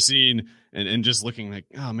ever seen, and just looking like,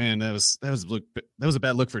 oh man, that was a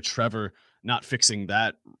bad look for Trevor, not fixing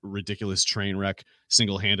that ridiculous train wreck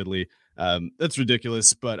single-handedly. That's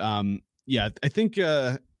ridiculous. But yeah, I think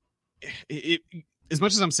as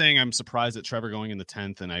much as I'm saying I'm surprised at Trevor going in the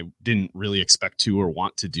 10th, and I didn't really expect to or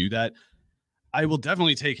want to do that, I will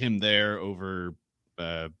definitely take him there over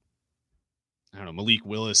Malik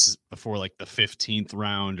Willis before like the 15th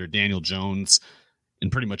round, or Daniel Jones in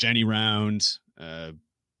pretty much any round.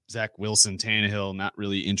 Zach Wilson, Tannehill, not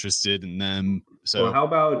really interested in them. So how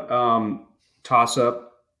about toss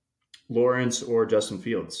up Lawrence or Justin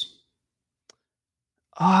Fields?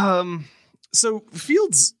 So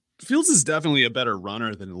Fields is definitely a better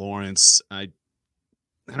runner than Lawrence. I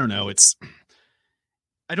don't know.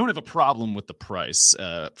 I don't have a problem with the price.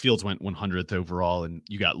 Fields went 100th overall, and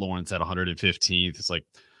you got Lawrence at 115th. It's like,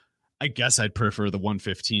 I guess I'd prefer the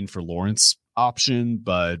 115 for Lawrence option,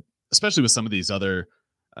 but especially with some of these other,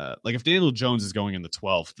 like if Daniel Jones is going in the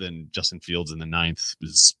 12th, then Justin Fields in the 9th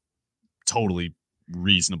is totally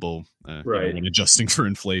reasonable. Right. When adjusting for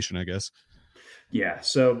inflation, I guess. Yeah.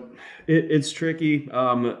 So it's tricky.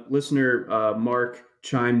 Listener Mark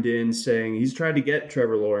chimed in saying he's tried to get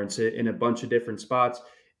Trevor Lawrence in a bunch of different spots,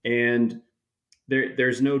 and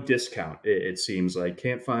there's no discount. It seems like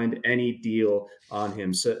can't find any deal on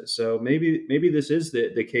him. So maybe this is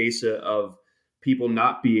the case of people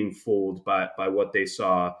not being fooled by what they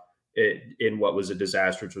saw in what was a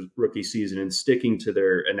disastrous rookie season and sticking to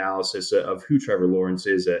their analysis of who Trevor Lawrence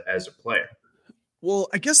is as a player. Well,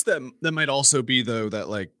 I guess that might also be, though, that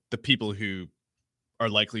like the people who are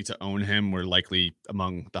likely to own him were likely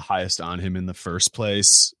among the highest on him in the first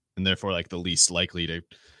place, and therefore like the least likely to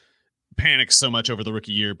panic so much over the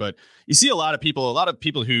rookie year. But you see a lot of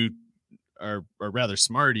people who are rather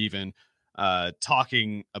smart even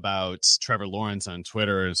talking about Trevor Lawrence on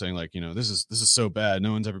Twitter and saying like, this is so bad.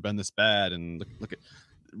 No one's ever been this bad. And look at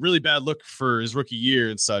really bad look for his rookie year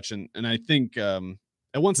and such. And I think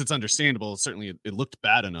at once it's understandable, certainly it looked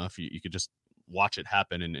bad enough. You could just watch it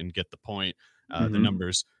happen and get the point. The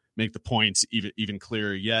numbers make the points even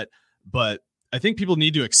clearer yet. But I think people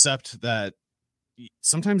need to accept that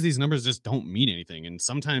sometimes these numbers just don't mean anything. And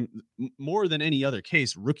sometimes more than any other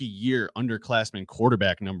case, rookie year underclassmen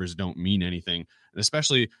quarterback numbers don't mean anything. And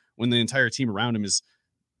especially when the entire team around him is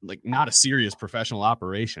like not a serious professional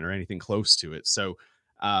operation or anything close to it. So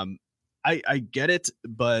I get it,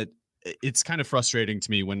 but it's kind of frustrating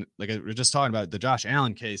to me when, like, we're just talking about the Josh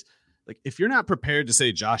Allen case. Like, if you're not prepared to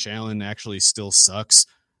say Josh Allen actually still sucks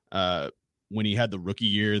when he had the rookie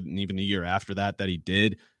year and even the year after that he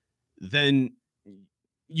did, then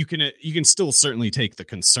you can still certainly take the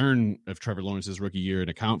concern of Trevor Lawrence's rookie year and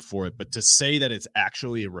account for it. But to say that it's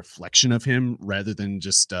actually a reflection of him rather than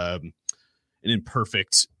just an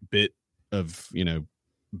imperfect bit of,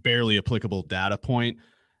 barely applicable data point,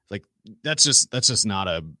 like that's just not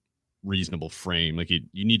a reasonable frame. Like you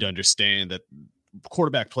need to understand that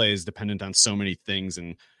quarterback play is dependent on so many things.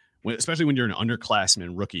 And especially when you're an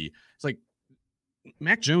underclassman rookie, it's like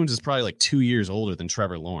Mac Jones is probably like 2 years older than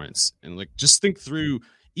Trevor Lawrence. And like, just think through,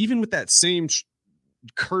 even with that same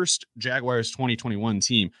cursed Jaguars 2021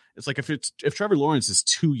 team, it's like if Trevor Lawrence is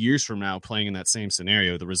 2 years from now playing in that same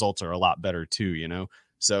scenario, the results are a lot better too,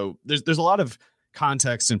 So there's a lot of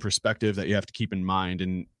context and perspective that you have to keep in mind.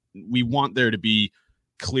 And we want there to be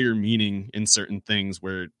clear meaning in certain things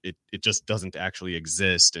where it just doesn't actually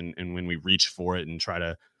exist. And when we reach for it and try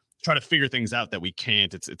to figure things out that we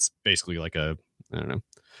can't, it's basically like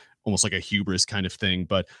almost like a hubris kind of thing.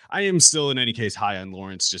 But I am still in any case high on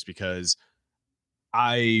Lawrence just because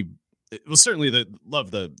certainly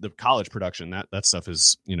love the college production. That stuff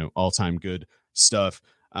is, all-time good stuff.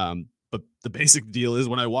 But the basic deal is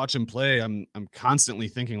when I watch him play, I'm constantly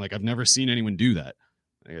thinking like, I've never seen anyone do that.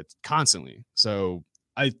 It's constantly. So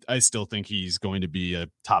I still think he's going to be a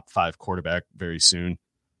top 5 quarterback very soon.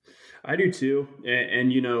 I do too.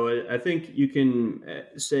 And I think you can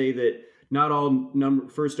say that not all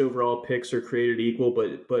first overall picks are created equal,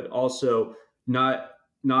 but also not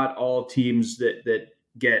all teams that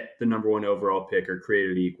get the number 1 overall pick are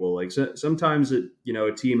created equal. Like sometimes a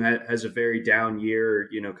team has a very down year,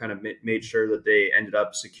 kind of made sure that they ended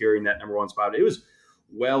up securing that number 1 spot. It was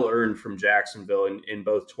well earned from Jacksonville in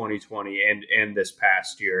both 2020 and this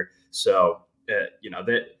past year. So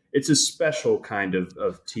that it's a special kind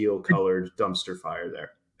of teal colored dumpster fire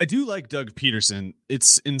there. I do like Doug Peterson.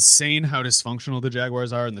 It's insane how dysfunctional the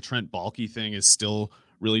Jaguars are, and the Trent Baalke thing is still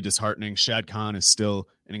really disheartening. Shad Khan is still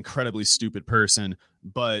an incredibly stupid person,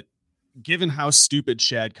 but given how stupid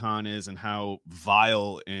Shad Khan is and how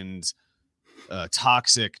vile and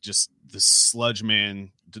toxic just the sludge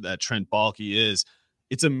man that Trent Baalke is,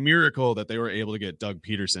 it's a miracle that they were able to get Doug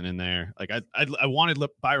Peterson in there. Like I wanted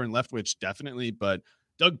Byron Leftwich definitely, but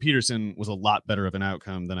Doug Peterson was a lot better of an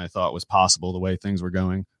outcome than I thought was possible the way things were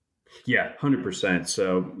going. Yeah, 100%.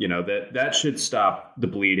 So, that should stop the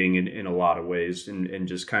bleeding in a lot of ways and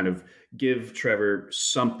just kind of give Trevor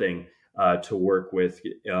something to work with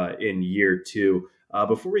in year 2.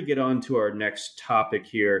 Before we get on to our next topic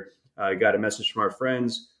here, I got a message from our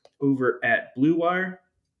friends over at Blue Wire.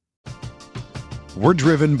 We're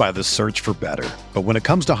driven by the search for better. But when it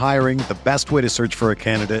comes to hiring, the best way to search for a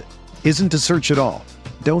candidate isn't to search at all.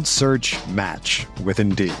 Don't search, match with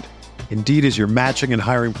Indeed. Indeed is your matching and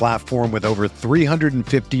hiring platform with over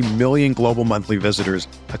 350 million global monthly visitors,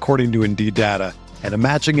 according to Indeed data, and a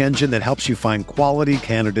matching engine that helps you find quality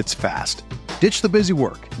candidates fast. Ditch the busy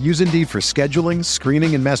work. Use Indeed for scheduling,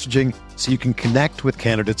 screening, and messaging so you can connect with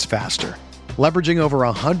candidates faster. Leveraging over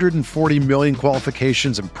 140 million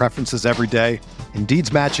qualifications and preferences every day,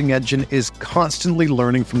 Indeed's matching engine is constantly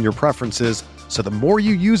learning from your preferences, so the more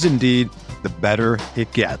you use Indeed, the better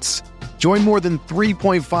it gets. Join more than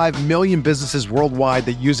 3.5 million businesses worldwide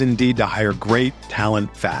that use Indeed to hire great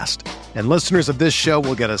talent fast. And listeners of this show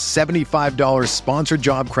will get a $75 sponsored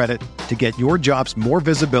job credit to get your jobs more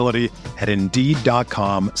visibility at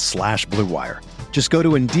Indeed.com/Blue Wire. Just go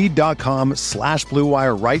to Indeed.com/Blue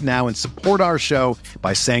Wire right now and support our show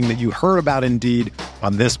by saying that you heard about Indeed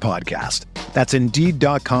on this podcast. That's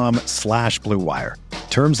Indeed.com/Blue Wire.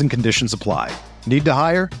 Terms and conditions apply. Need to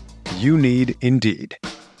hire? You need Indeed.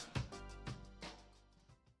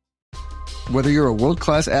 Whether you're a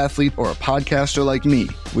world-class athlete or a podcaster like me,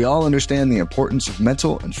 we all understand the importance of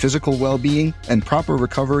mental and physical well-being and proper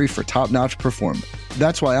recovery for top-notch performance.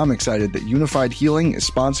 That's why I'm excited that Unified Healing is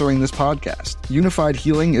sponsoring this podcast. Unified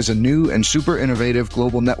Healing is a new and super innovative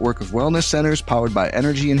global network of wellness centers powered by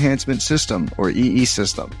Energy Enhancement System, or EE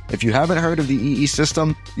System. If you haven't heard of the EE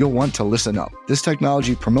System, you'll want to listen up. This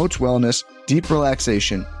technology promotes wellness, deep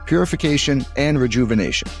relaxation, purification, and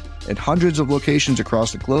rejuvenation. In hundreds of locations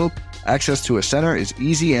across the globe, access to a center is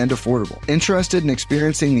easy and affordable. Interested in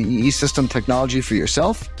experiencing the EE System technology for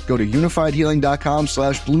yourself? Go to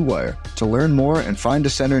unifiedhealing.com/Blue Wire to learn more and find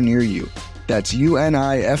a center near you. That's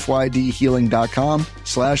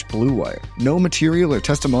UNIFYDhealing.com/Blue Wire. No material or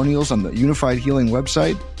testimonials on the Unified Healing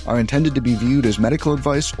website are intended to be viewed as medical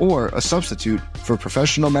advice or a substitute for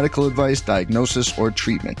professional medical advice, diagnosis, or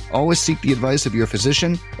treatment. Always seek the advice of your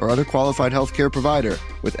physician or other qualified healthcare provider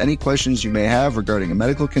with any questions you may have regarding a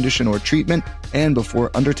medical condition or treatment and before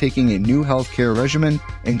undertaking a new healthcare regimen,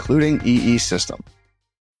 including EE System.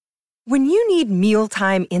 When you need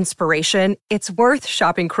mealtime inspiration, it's worth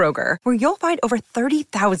shopping Kroger, where you'll find over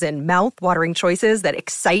 30,000 mouth-watering choices that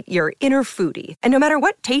excite your inner foodie. And no matter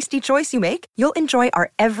what tasty choice you make, you'll enjoy our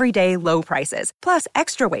everyday low prices, plus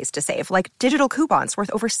extra ways to save, like digital coupons worth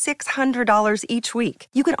over $600 each week.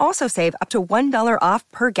 You can also save up to $1 off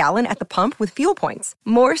per gallon at the pump with fuel points.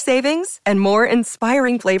 More savings and more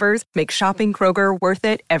inspiring flavors make shopping Kroger worth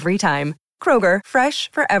it every time. Kroger, fresh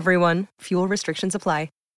for everyone. Fuel restrictions apply.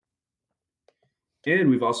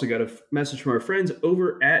 And we've also got a message from our friends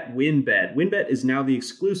over at WynnBET. WynnBET is now the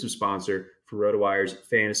exclusive sponsor for RotoWire's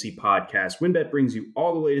fantasy podcast. WynnBET brings you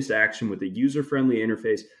all the latest action with a user-friendly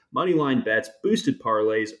interface, moneyline bets, boosted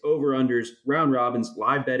parlays, over-unders, round robins,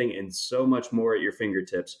 live betting, and so much more at your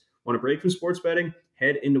fingertips. Want a break from sports betting?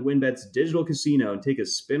 Head into WynnBET's digital casino and take a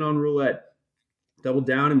spin on roulette. Double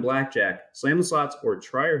down in blackjack, slam the slots, or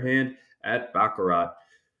try your hand at Baccarat.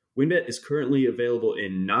 WynnBET is currently available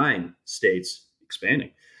in 9 states,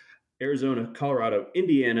 expanding: Arizona, Colorado,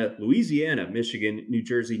 Indiana, Louisiana, Michigan, New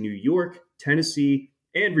Jersey, New York, Tennessee,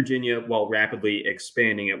 and Virginia, while rapidly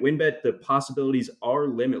expanding. At WynnBET, the possibilities are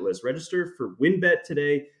limitless. Register for WynnBET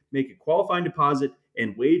today, make a qualifying deposit,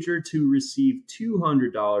 and wager to receive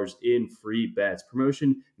 $200 in free bets.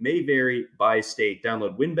 Promotion may vary by state.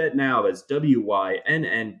 Download WynnBET now. That's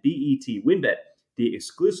WYNNBET. WynnBET, the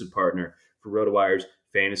exclusive partner for RotoWire's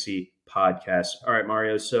fantasy podcast. All right,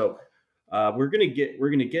 Mario. So we're gonna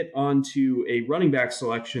get onto a running back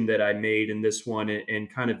selection that I made in this one and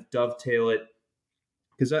kind of dovetail it,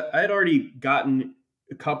 because I had already gotten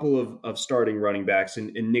a couple of starting running backs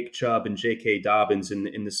in Nick Chubb and J.K. Dobbins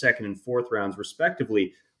in the second and fourth rounds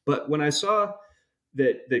respectively. But when I saw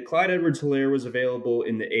that Clyde Edwards-Helaire was available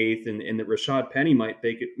in the 8th and that Rashad Penny might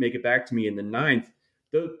make it back to me in the 9th,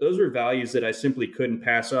 those were values that I simply couldn't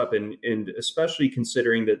pass up, and especially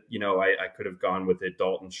considering that, I could have gone with a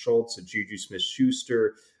Dalton Schultz, a Juju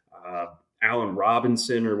Smith-Schuster, Allen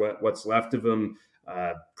Robinson, or what's left of him,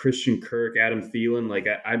 Christian Kirk, Adam Thielen.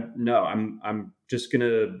 I'm just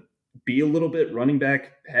gonna be a little bit running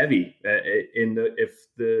back heavy if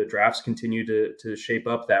the drafts continue to shape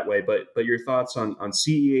up that way. But your thoughts on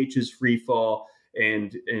CEH's free fall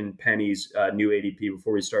and Penny's new ADP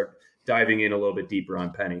before we start diving in a little bit deeper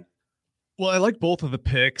on Penny? Well, I like both of the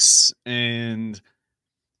picks, and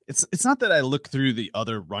it's not that I look through the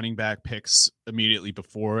other running back picks immediately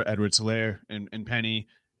before Edwards-Helaire and Penny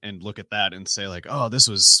and look at that and say like, oh, this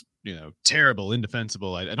was, terrible,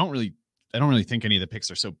 indefensible. I don't really think any of the picks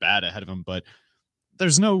are so bad ahead of him, but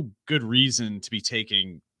there's no good reason to be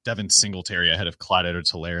taking Devin Singletary ahead of Clyde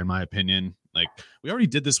Edwards-Helaire, in my opinion. Like, we already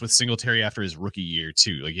did this with Singletary after his rookie year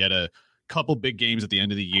too. Like, he had a couple big games at the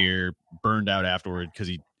end of the year, burned out afterward because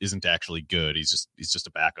he isn't actually good. He's just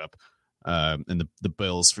a backup. And the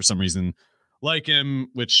Bills, for some reason, like him,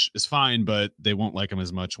 which is fine, but they won't like him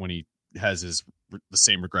as much when he has the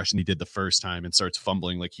same regression he did the first time and starts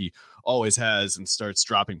fumbling like he always has and starts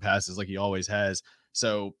dropping passes like he always has.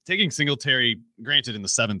 So taking Singletary, granted in the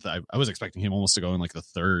 7th, I was expecting him almost to go in like the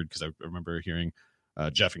 3rd, because I remember hearing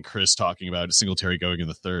Jeff and Chris talking about Singletary going in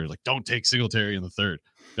the 3rd. Like, don't take Singletary in the 3rd.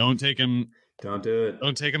 Don't take him. Don't do it.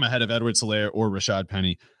 Don't take him ahead of Edwards-Helaire or Rashad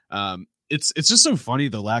Penny. it's just so funny,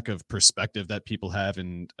 the lack of perspective that people have,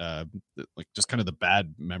 and like just kind of the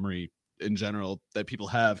bad memory in general that people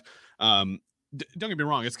have. Don't get me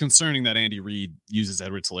wrong, it's concerning that Andy Reid uses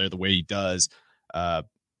Edwards-Helaire the way he does.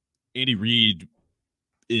 Andy Reid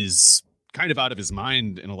is kind of out of his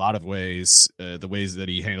mind in a lot of ways. The ways that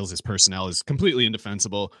he handles his personnel is completely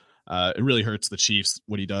indefensible. It really hurts the Chiefs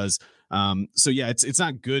what he does. So yeah, it's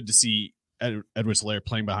not good to see Edwards-Helaire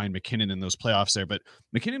playing behind McKinnon in those playoffs there, but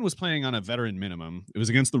McKinnon was playing on a veteran minimum. It was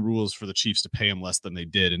against the rules for the Chiefs to pay him less than they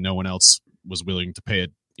did, and no one else was willing to pay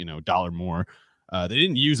a dollar more. They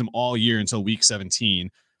didn't use him all year until week 17.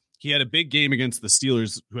 He had a big game against the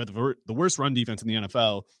Steelers, who had the worst run defense in the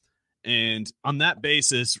NFL. And on that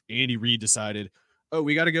basis, Andy Reid decided,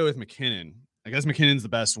 we got to go with McKinnon. I guess McKinnon's the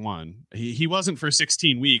best one. He wasn't for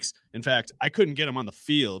 16 weeks. In fact, I couldn't get him on the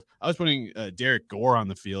field. I was putting Derek Gore on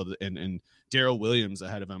the field and Darrell Williams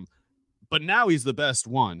ahead of him. But now he's the best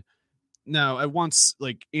one. Now, at once,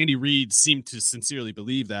 like, Andy Reid seemed to sincerely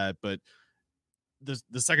believe that, but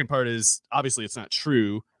the second part is, obviously it's not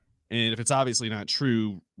true. And if it's obviously not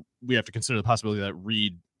true, we have to consider the possibility that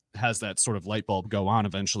Reid has that sort of light bulb go on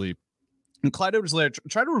eventually. And Clyde Edwards-Helaire,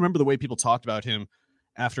 try to remember the way people talked about him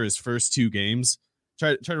after his first two games.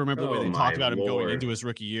 Try to remember the way they talked about him going into his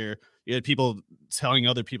rookie year. You had people telling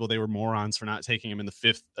other people they were morons for not taking him in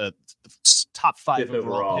the top five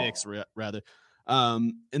overall picks, rather.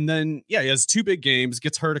 And then, he has two big games,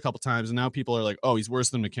 gets hurt a couple times, and now people are like, he's worse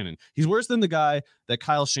than McKinnon. He's worse than the guy that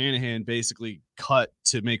Kyle Shanahan basically cut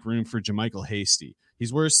to make room for JaMychal Hasty.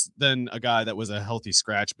 He's worse than a guy that was a healthy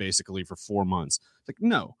scratch basically for 4 months. It's like,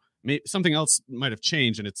 no, something else might have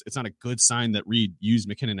changed, and it's not a good sign that Reid used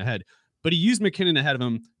McKinnon ahead. But he used McKinnon ahead of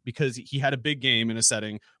him because he had a big game in a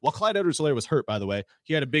setting. While Clyde Edwards-Helaire was hurt, by the way,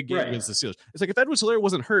 he had a big game against the Steelers. It's like, if Edwards-Helaire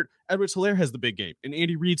wasn't hurt, Edwards-Helaire has the big game. And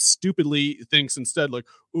Andy Reid stupidly thinks instead, like,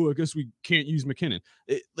 I guess we can't use McKinnon.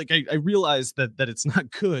 I realize that it's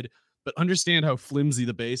not good, but understand how flimsy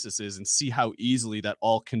the basis is and see how easily that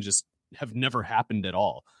all can just have never happened at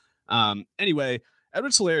all. Anyway,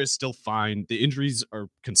 Edwards-Helaire is still fine. The injuries are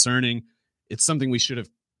concerning. It's something we should have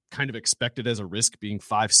kind of expected as a risk, being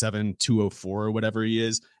 5'7", 204 or whatever he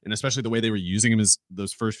is, and especially the way they were using him as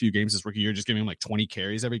those first few games his rookie year, just giving him like 20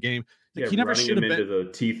 carries every game. He never should have been into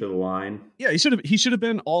the teeth of the line. Yeah, he should have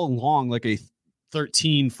been all along like a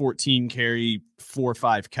 13, 14 carry, 4 or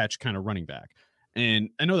 5 catch kind of running back. And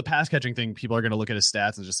I know the pass catching thing, people are going to look at his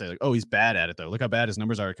stats and just say, like, he's bad at it, though. Look how bad his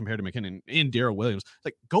numbers are compared to McKinnon and Darrell Williams.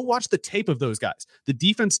 Like, go watch the tape of those guys. The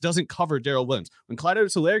defense doesn't cover Darrell Williams. When Clyde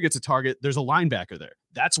Edwards-Helaire gets a target, there's a linebacker there.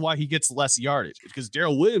 That's why he gets less yardage. Because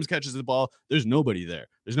Darrell Williams catches the ball, there's nobody there.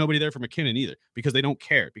 There's nobody there for McKinnon either, because they don't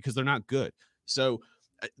care, because they're not good. So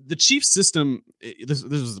the Chiefs system, this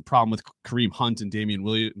was the problem with Kareem Hunt and Damian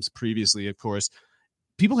Williams previously, of course.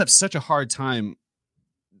 People have such a hard time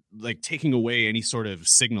like taking away any sort of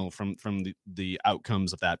signal from the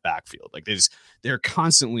outcomes of that backfield. Like they're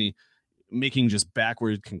constantly making just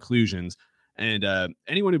backward conclusions. And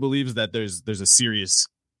anyone who believes that there's a serious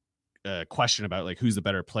question about like who's the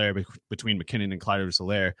better player between McKinnon and Clyde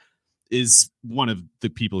Edwards-Helaire is one of the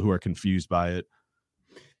people who are confused by it.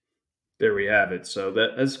 There we have it. So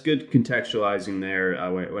that's good contextualizing there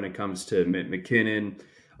when it comes to McKinnon.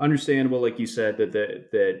 Understandable, like you said,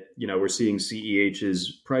 that we're seeing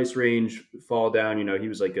CEH's price range fall down. He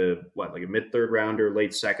was like a mid third rounder,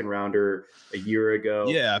 late second rounder a year ago.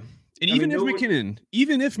 Yeah, and even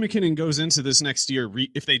if McKinnon goes into this next year,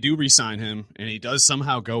 if they do re-sign him and he does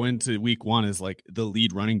somehow go into week 1 as like the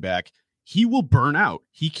lead running back, he will burn out.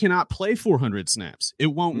 He cannot play 400 snaps. It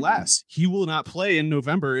won't last. He will not play in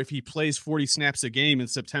November if he plays 40 snaps a game in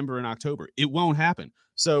September and October. It won't happen.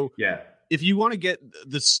 So yeah. If you want to get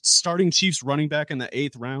the starting Chiefs running back in the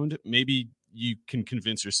 8th round, maybe you can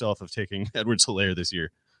convince yourself of taking Edwards-Helaire this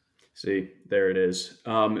year. See, there it is.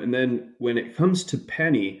 And then when it comes to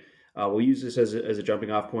Penny, we'll use this as a jumping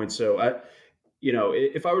off point. So,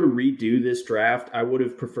 if I were to redo this draft, I would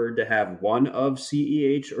have preferred to have one of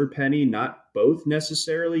CEH or Penny, not both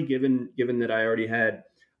necessarily, given that I already had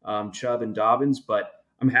Chubb and Dobbins. But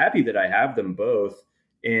I'm happy that I have them both.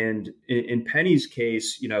 And in Penny's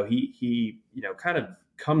case, he kind of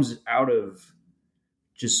comes out of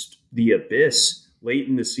just the abyss late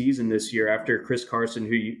in the season this year after Chris Carson,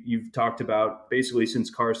 who you've talked about basically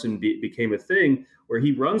since Carson became a thing, where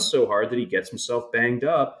he runs so hard that he gets himself banged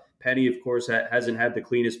up. Penny, of course, hasn't had the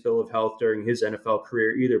cleanest bill of health during his NFL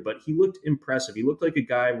career either, but he looked impressive. He looked like a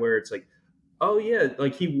guy where it's like, oh yeah,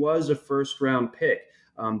 like he was a first round pick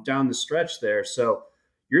down the stretch there. So,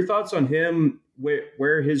 Your thoughts on him,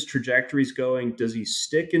 where his trajectory is going? Does he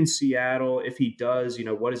stick in Seattle? If he does,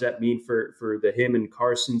 what does that mean for the him and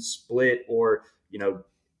Carson split? Or,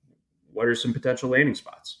 what are some potential landing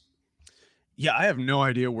spots? Yeah, I have no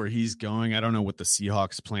idea where he's going. I don't know what the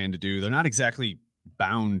Seahawks plan to do. They're not exactly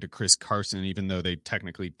bound to Chris Carson, even though they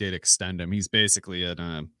technically did extend him. He's basically I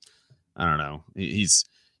don't know.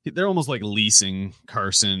 They're almost like leasing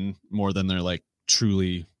Carson more than they're like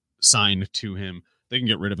truly signed to him. They can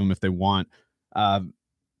get rid of him if they want.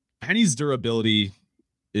 Penny's durability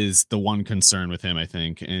is the one concern with him, I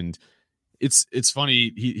think. And it's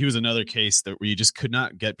funny. He was another case where you just could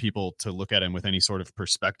not get people to look at him with any sort of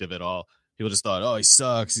perspective at all. People just thought, oh, he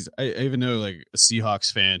sucks. I even know like a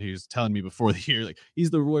Seahawks fan who's telling me before the year, like, he's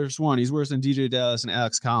the worst one. He's worse than DJ Dallas and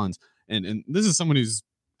Alex Collins. And this is someone who's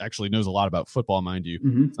actually knows a lot about football, mind you.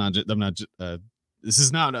 Mm-hmm. This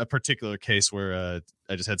is not a particular case where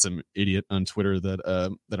I just had some idiot on Twitter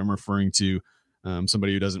that I'm referring to,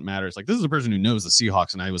 somebody who doesn't matter. It's like, this is a person who knows the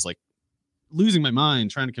Seahawks, and I was like losing my mind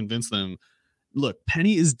trying to convince them, look,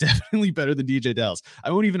 Penny is definitely better than DJ Dallas.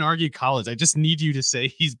 I won't even argue college. I just need you to say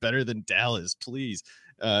he's better than Dallas, please.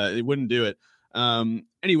 It wouldn't do it.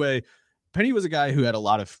 Anyway, Penny was a guy who had a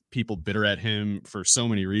lot of people bitter at him for so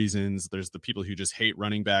many reasons. There's the people who just hate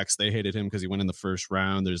running backs. They hated him because he went in the first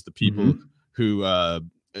round. There's the people who the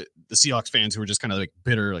Seahawks fans who were just kind of like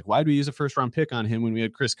bitter, like, why did we use a first round pick on him when we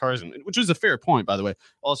had Chris Carson? Which was a fair point, by the way.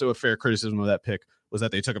 Also a fair criticism of that pick was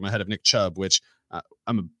that they took him ahead of Nick Chubb, which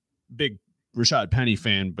I'm a big Rashad Penny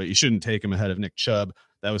fan, but you shouldn't take him ahead of Nick Chubb.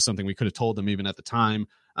 That was something we could have told them even at the time.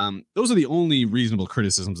 Those are the only reasonable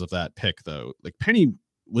criticisms of that pick, though. Like, Penny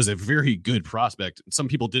was a very good prospect. Some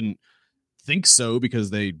people didn't think so because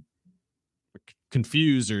they were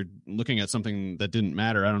confused or looking at something that didn't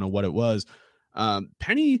matter. I don't know what it was.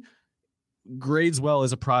 Penny grades well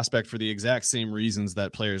as a prospect for the exact same reasons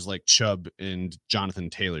that players like Chubb and Jonathan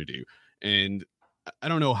Taylor do. And I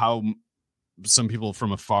don't know how some people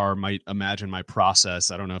from afar might imagine my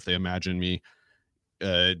process. I don't know if they imagine me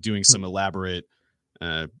doing some elaborate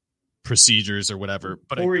procedures or whatever,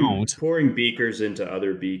 but I don't. Pouring beakers into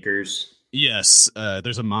other beakers. Yes,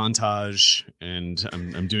 there's a montage, and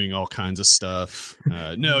I'm doing all kinds of stuff.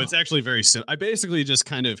 No, it's actually very simple. I basically just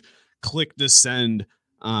kind of click descend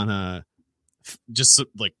on just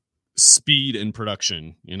like speed and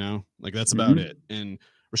production, like that's about it. And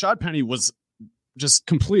Rashad Penny was just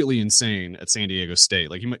completely insane at San Diego State.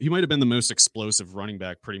 Like, he might have been the most explosive running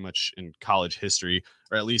back pretty much in college history,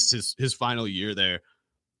 or at least his final year there.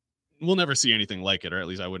 We'll never see anything like it, or at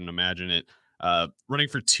least I wouldn't imagine it. Running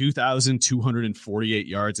for 2,248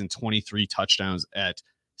 yards and 23 touchdowns at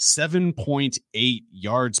 7.8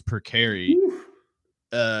 yards per carry.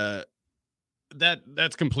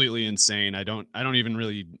 That's completely insane. I don't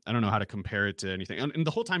know how to compare it to anything. And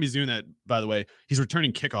the whole time he's doing that, by the way, he's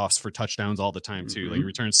returning kickoffs for touchdowns all the time too. Like, he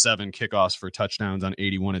returns 7 kickoffs for touchdowns on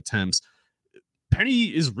 81 attempts. Penny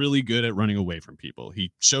is really good at running away from people.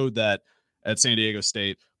 He showed that at San Diego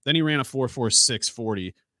State. Then he ran a 4.46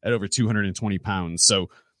 40 at over 220 pounds. So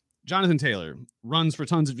Jonathan Taylor runs for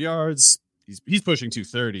tons of yards. He's pushing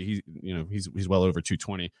 230. He's well over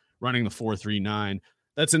 220, running the 4.39.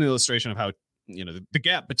 That's an illustration of how, the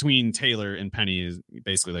gap between Taylor and Penny is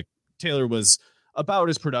basically like Taylor was about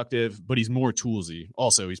as productive, but he's more toolsy.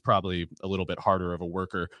 Also, he's probably a little bit harder of a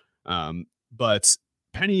worker. But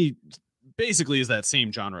Penny basically is that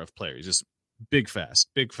same genre of player. He's just big, fast,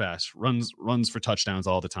 runs for touchdowns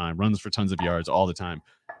all the time, runs for tons of yards all the time.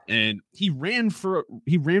 And he ran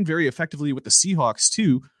very effectively with the Seahawks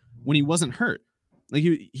too, when he wasn't hurt. Like,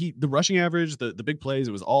 the rushing average, the big plays,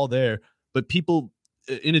 it was all there. But people,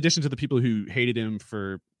 in addition to the people who hated him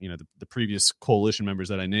for, the previous coalition members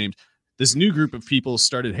that I named, this new group of people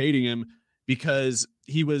started hating him because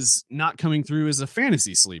he was not coming through as a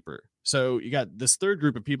fantasy sleeper. So you got this third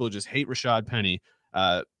group of people who just hate Rashad Penny.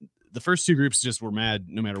 The first two groups just were mad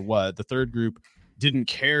no matter what. The third group didn't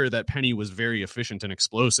care that Penny was very efficient and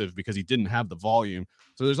explosive because he didn't have the volume.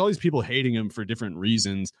 So there's all these people hating him for different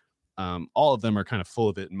reasons. All of them are kind of full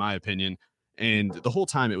of it, in my opinion. And the whole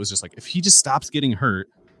time it was just like, if he just stops getting hurt,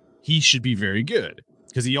 he should be very good,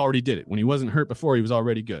 because he already did it. When he wasn't hurt before, he was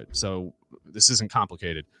already good. So this isn't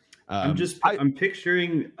complicated. I'm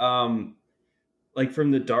picturing like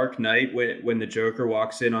from The Dark Knight when the Joker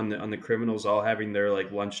walks in on the criminals all having their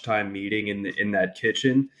like lunchtime meeting in that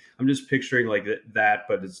kitchen. I'm just picturing like that,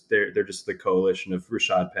 but they're just the coalition of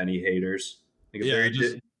Rashad Penny haters. Like,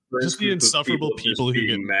 just the insufferable people who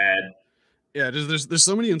get mad. Yeah, there's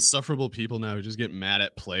so many insufferable people now who just get mad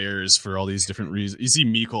at players for all these different reasons. You see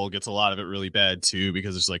Mecole gets a lot of it really bad too,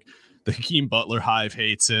 because it's like the Hakeem Butler hive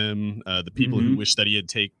hates him. The people who wish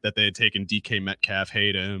that they had taken DK Metcalf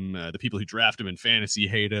hate him. The people who draft him in fantasy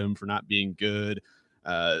hate him for not being good.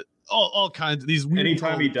 All kinds of these weird.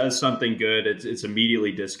 Anytime he does something good, it's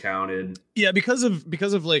immediately discounted. Yeah, because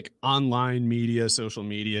of like online media, social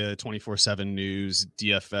media, 24/7 news,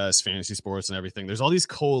 DFS, fantasy sports, and everything. There's all these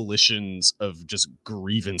coalitions of just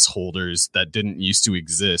grievance holders that didn't used to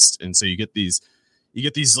exist, and so you get these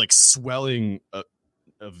like swelling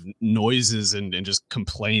of noises and just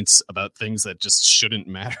complaints about things that just shouldn't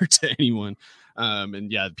matter to anyone.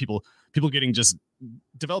 And yeah, people getting just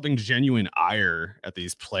developing genuine ire at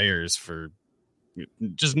these players for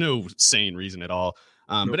just no sane reason at all.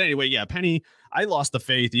 But anyway, yeah, Penny, I lost the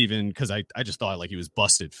faith even because I just thought like he was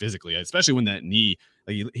busted physically, especially when that knee,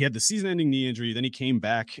 like he had the season-ending knee injury. Then he came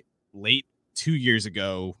back late 2 years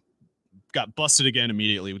ago, got busted again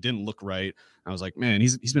immediately. It didn't look right. I was like, man,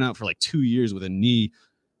 he's been out for like 2 years with a knee.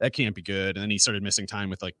 That can't be good. And then he started missing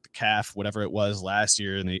time with like the calf, whatever it was last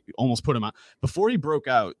year. And they almost put him out before he broke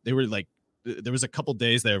out. They were like, there was a couple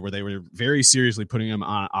days there where they were very seriously putting him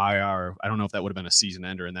on IR. I don't know if that would have been a season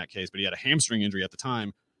ender in that case, but he had a hamstring injury at the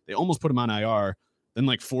time. They almost put him on IR. Then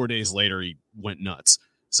like 4 days later, he went nuts.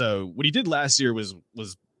 So what he did last year was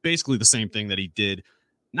basically the same thing that he did,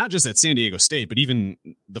 not just at San Diego State, but even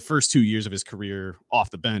the first 2 years of his career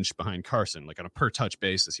off the bench behind Carson, like on a per touch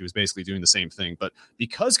basis, he was basically doing the same thing. But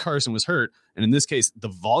because Carson was hurt, and in this case, the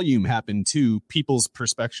volume happened too, people's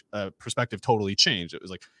perspective totally changed. It was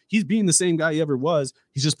like, he's being the same guy he ever was.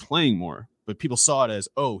 He's just playing more. But people saw it as,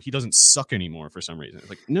 oh, he doesn't suck anymore for some reason. It's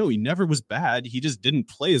like, no, he never was bad. He just didn't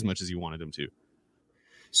play as much as you wanted him to.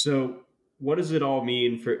 So what does it all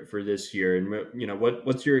mean for this year? And, you know,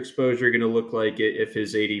 what's your exposure going to look like if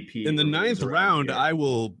his ADP in the 9th round? Here? I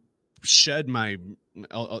will shed my.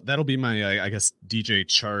 That'll be my, I guess, DJ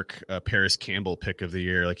Chark, Paris Campbell pick of the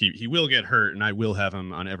year. Like he will get hurt, and I will have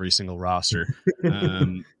him on every single roster.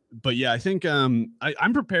 But yeah, I think I'm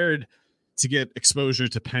prepared to get exposure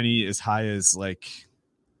to Penny as high as like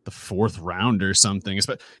the 4th round or something.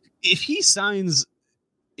 If he signs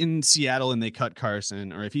in Seattle and they cut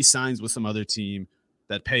Carson, or if he signs with some other team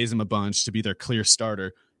that pays him a bunch to be their clear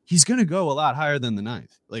starter, he's going to go a lot higher than the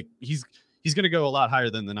 9th. Like he's going to go a lot higher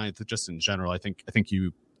than the 9th just in general. I think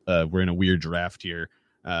you we're in a weird draft here.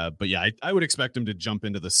 But yeah, I would expect him to jump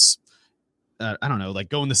into this. I don't know, like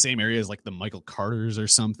go in the same area as like the Michael Carters or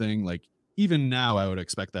something. Like even now I would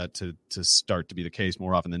expect that to start to be the case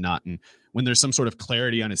more often than not. And when there's some sort of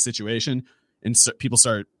clarity on his situation and people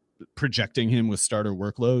start projecting him with starter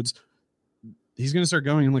workloads, he's going to start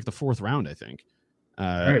going in like the 4th round, I think. All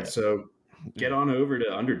right, so get on over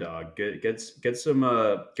to Underdog. Get some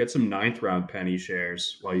 9th round Penny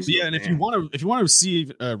shares while you. Yeah, and if you want to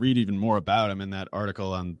see read even more about him in that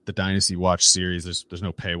article on the Dynasty Watch series, there's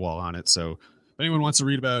no paywall on it. So if anyone wants to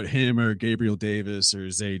read about him or Gabriel Davis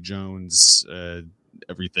or Zay Jones,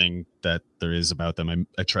 everything that there is about them,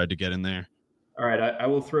 I tried to get in there. All right, I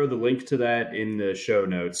will throw the link to that in the show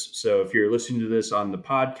notes. So if you're listening to this on the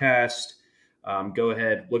podcast, go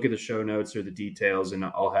ahead, look at the show notes or the details, and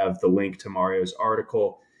I'll have the link to Mario's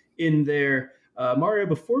article in there. Mario,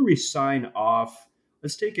 before we sign off,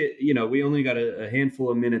 let's take it. You know, we only got a handful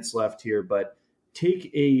of minutes left here, but take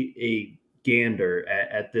a gander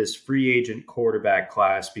at this free agent quarterback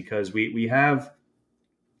class, because we have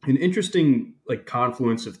an interesting like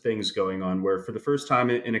confluence of things going on where for the first time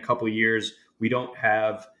in a couple of years, we don't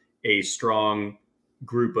have a strong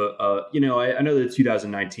group of, I know the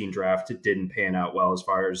 2019 draft, it didn't pan out well as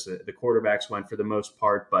far as the quarterbacks went for the most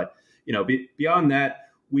part. But, beyond that,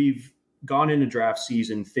 we've gone into draft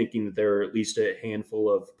season thinking that there are at least a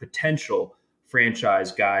handful of potential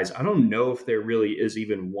franchise guys. I don't know if there really is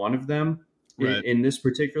even one of them in this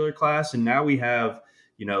particular class. And now we have,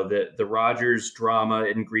 the Rodgers drama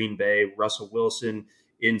in Green Bay, Russell Wilson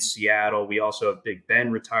in Seattle. We also have Big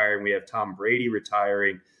Ben retiring. We have Tom Brady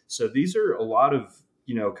retiring. So these are a lot of,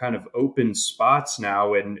 kind of open spots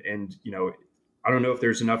now. And I don't know if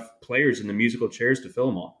there's enough players in the musical chairs to fill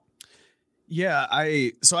them all. Yeah,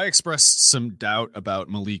 I expressed some doubt about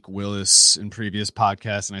Malik Willis in previous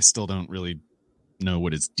podcasts, and I still don't really know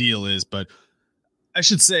what his deal is, but I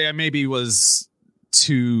should say I maybe was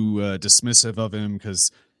too dismissive of him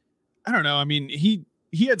because I don't know. I mean, he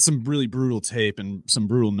had some really brutal tape and some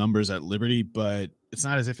brutal numbers at Liberty, but it's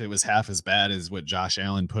not as if it was half as bad as what Josh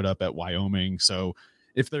Allen put up at Wyoming. So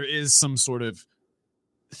if there is a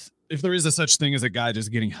such thing as a guy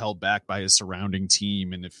just getting held back by his surrounding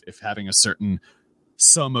team, and if having a certain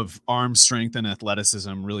sum of arm strength and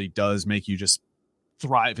athleticism really does make you just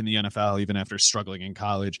thrive in the NFL, even after struggling in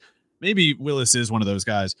college, maybe Willis is one of those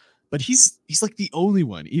guys. but he's like the only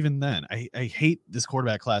one. Even then, I hate this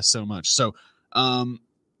quarterback class so much. So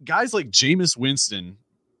guys like Jameis Winston,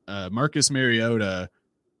 Marcus Mariota,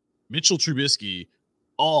 Mitchell Trubisky,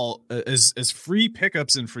 all as free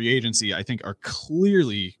pickups in free agency, I think are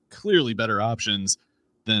clearly better options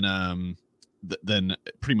than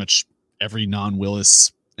pretty much every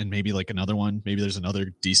non-Willis, and maybe like another one. Maybe there's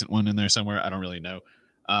another decent one in there somewhere. I don't really know.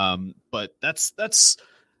 But that's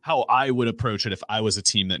how I would approach it if I was a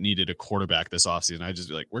team that needed a quarterback this offseason. I'd just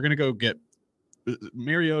be like, we're going to go get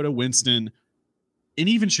Mariota, Winston, and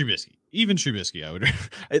even Trubisky. I would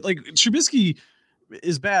like Trubisky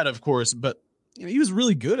is bad, of course, but he was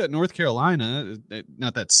really good at North Carolina.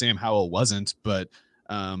 Not that Sam Howell wasn't, but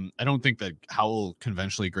I don't think that Howell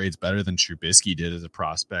conventionally grades better than Trubisky did as a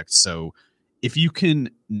prospect. So if you can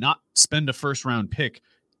not spend a first round pick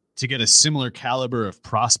to get a similar caliber of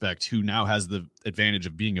prospect who now has the advantage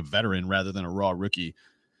of being a veteran rather than a raw rookie,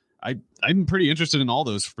 I'm pretty interested in all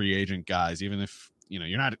those free agent guys, even if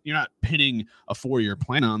you're not pinning a 4-year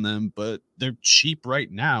plan on them, but they're cheap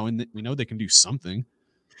right now, and we know they can do something.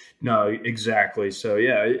 No, exactly. So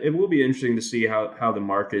yeah, it will be interesting to see how the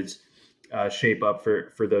markets shape up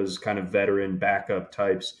for those kind of veteran backup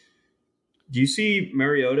types. Do you see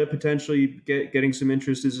Mariota potentially getting some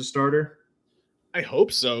interest as a starter? I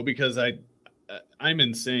hope so, because I'm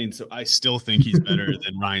insane, so I still think he's better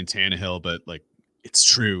than Ryan Tannehill. But like, it's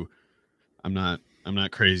true. I'm not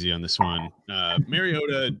crazy on this one.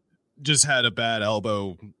 Mariota just had a bad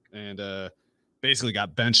elbow and basically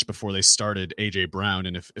got benched before they started A.J. Brown.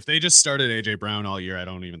 And if they just started A.J. Brown all year, I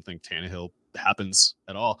don't even think Tannehill happens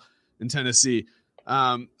at all in Tennessee.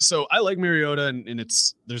 So I like Mariota, and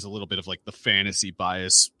there's a little bit of like the fantasy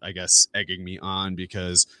bias, I guess, egging me on,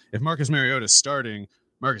 because if Marcus Mariota is starting,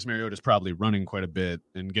 Marcus Mariota is probably running quite a bit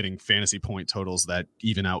and getting fantasy point totals that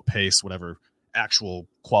even outpace whatever actual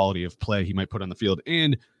quality of play he might put on the field.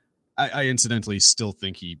 And I incidentally still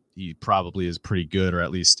think he probably is pretty good, or at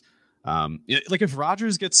least like if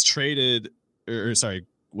Rodgers gets traded, or sorry,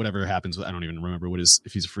 whatever happens, I don't even remember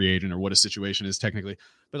if he's a free agent or what his situation is technically.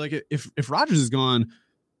 But like if Rodgers is gone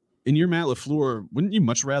and you're Matt LaFleur, wouldn't you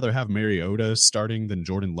much rather have Mariota starting than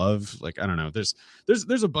Jordan Love? Like, I don't know.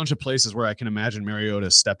 There's a bunch of places where I can imagine Mariota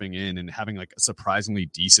stepping in and having like a surprisingly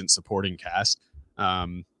decent supporting cast.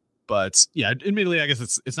 But yeah, admittedly, I guess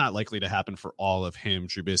it's not likely to happen for all of him,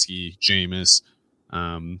 Trubisky, Jameis.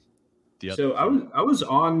 So I was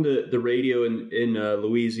on the radio in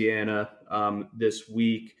Louisiana this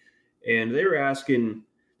week, and they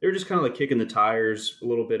were just kind of like kicking the tires, a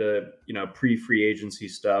little bit of pre-free agency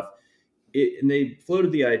stuff, and they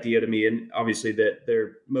floated the idea to me, and obviously that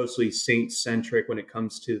they're mostly Saints centric when it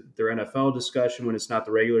comes to their NFL discussion when it's not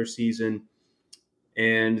the regular season,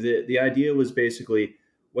 and the idea was basically,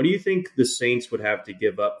 what do you think the Saints would have to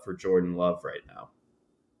give up for Jordan Love right now?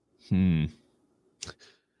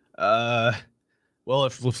 Well,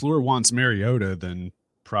 if LaFleur wants Mariota, then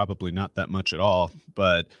probably not that much at all.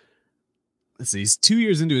 But let's see, he's 2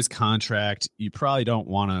 years into his contract. You probably don't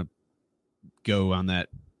want to go on that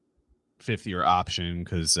 5th-year option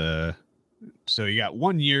because so you got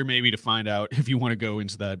 1 year maybe to find out if you want to go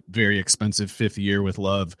into that very expensive 5th year with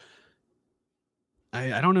Love.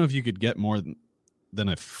 I don't know if you could get more than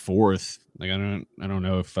a 4th. Like I don't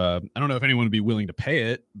know if anyone would be willing to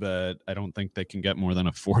pay it, but I don't think they can get more than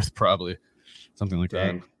a 4th, probably something like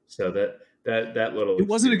that. So that little, it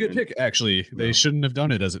wasn't a good pick, actually. No. They shouldn't have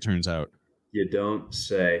done it, as it turns out. You don't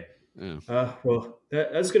say. Yeah. Well,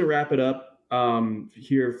 that's going to wrap it up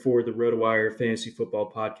here for the RotoWire Fantasy Football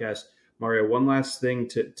Podcast. Mario, one last thing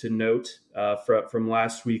to note from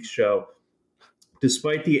last week's show.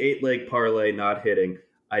 Despite the 8-leg parlay not hitting,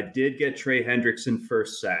 I did get Trey Hendrickson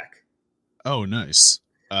first sack. Oh, nice.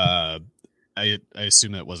 I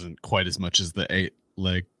assume that wasn't quite as much as the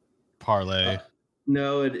 8-leg parlay.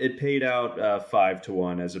 No, it paid out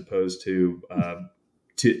 5-1 as opposed to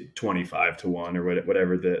 25-1 or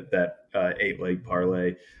whatever that 8-leg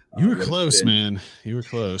parlay. You were close, man. You were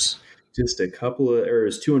close. Just a couple of, or it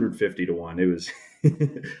was 250-1. It was,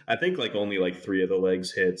 I think, like only like 3 of the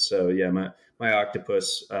legs hit. So yeah, my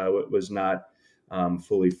octopus was not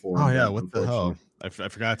fully formed. Oh yeah, what the hell? I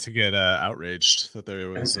forgot to get outraged that there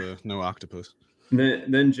was no octopus.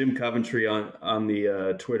 Then Jim Coventry on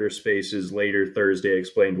the Twitter Spaces later Thursday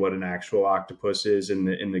explained what an actual octopus is in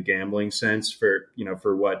the gambling sense for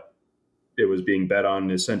what it was being bet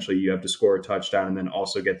on. Essentially, you have to score a touchdown and then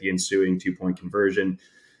also get the ensuing 2-point conversion.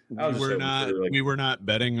 We were not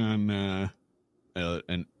betting on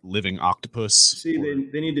a living octopus. See,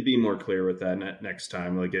 they need to be more clear with that next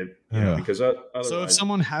time. Like because otherwise. So if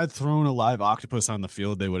someone had thrown a live octopus on the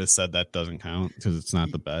field, they would have said that doesn't count because it's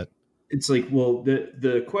not the bet. It's like, well,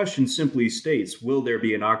 the question simply states, will there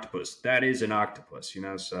be an octopus? That is an octopus,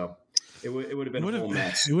 so it would have been a whole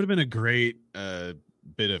mess. It would have been a great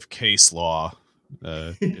bit of case law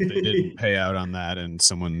if they didn't pay out on that and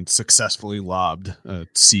someone successfully lobbed a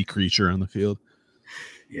sea creature on the field.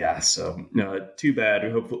 Yeah, so no, too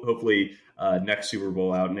bad. Hopefully next Super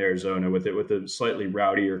Bowl out in Arizona with a slightly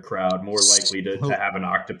rowdier crowd, more likely to have an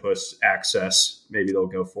octopus access. Maybe they'll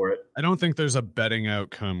go for it. I don't think there's a betting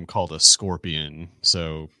outcome called a scorpion.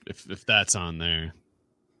 So if that's on there,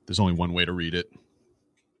 there's only one way to read it.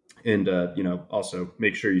 And, also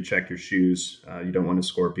make sure you check your shoes. You don't want a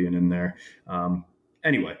scorpion in there.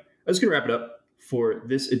 Anyway, I was going to wrap it up for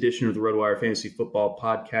this edition of the RotoWire Fantasy Football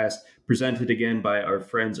Podcast, presented again by our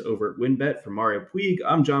friends over at WynnBET. For Mario Puig,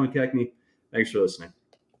 I'm John McKechnie. Thanks for listening.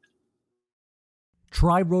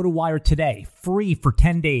 Try RotoWire today, free for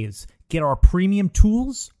 10 days. Get our premium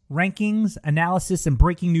tools, rankings, analysis, and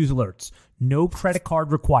breaking news alerts. No credit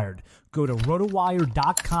card required. Go to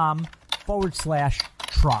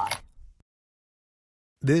rotowire.com/try.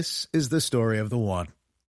 This is the story of the one.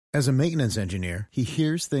 As a maintenance engineer, he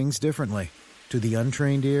hears things differently. To the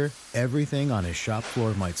untrained ear, everything on his shop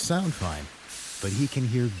floor might sound fine, but he can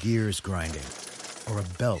hear gears grinding or a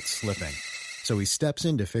belt slipping. So he steps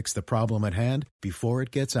in to fix the problem at hand before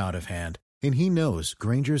it gets out of hand. And he knows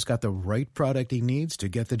Grainger's got the right product he needs to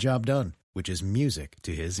get the job done, which is music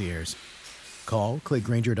to his ears. Call, click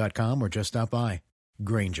Grainger.com, or just stop by.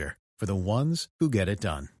 Grainger, for the ones who get it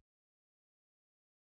done.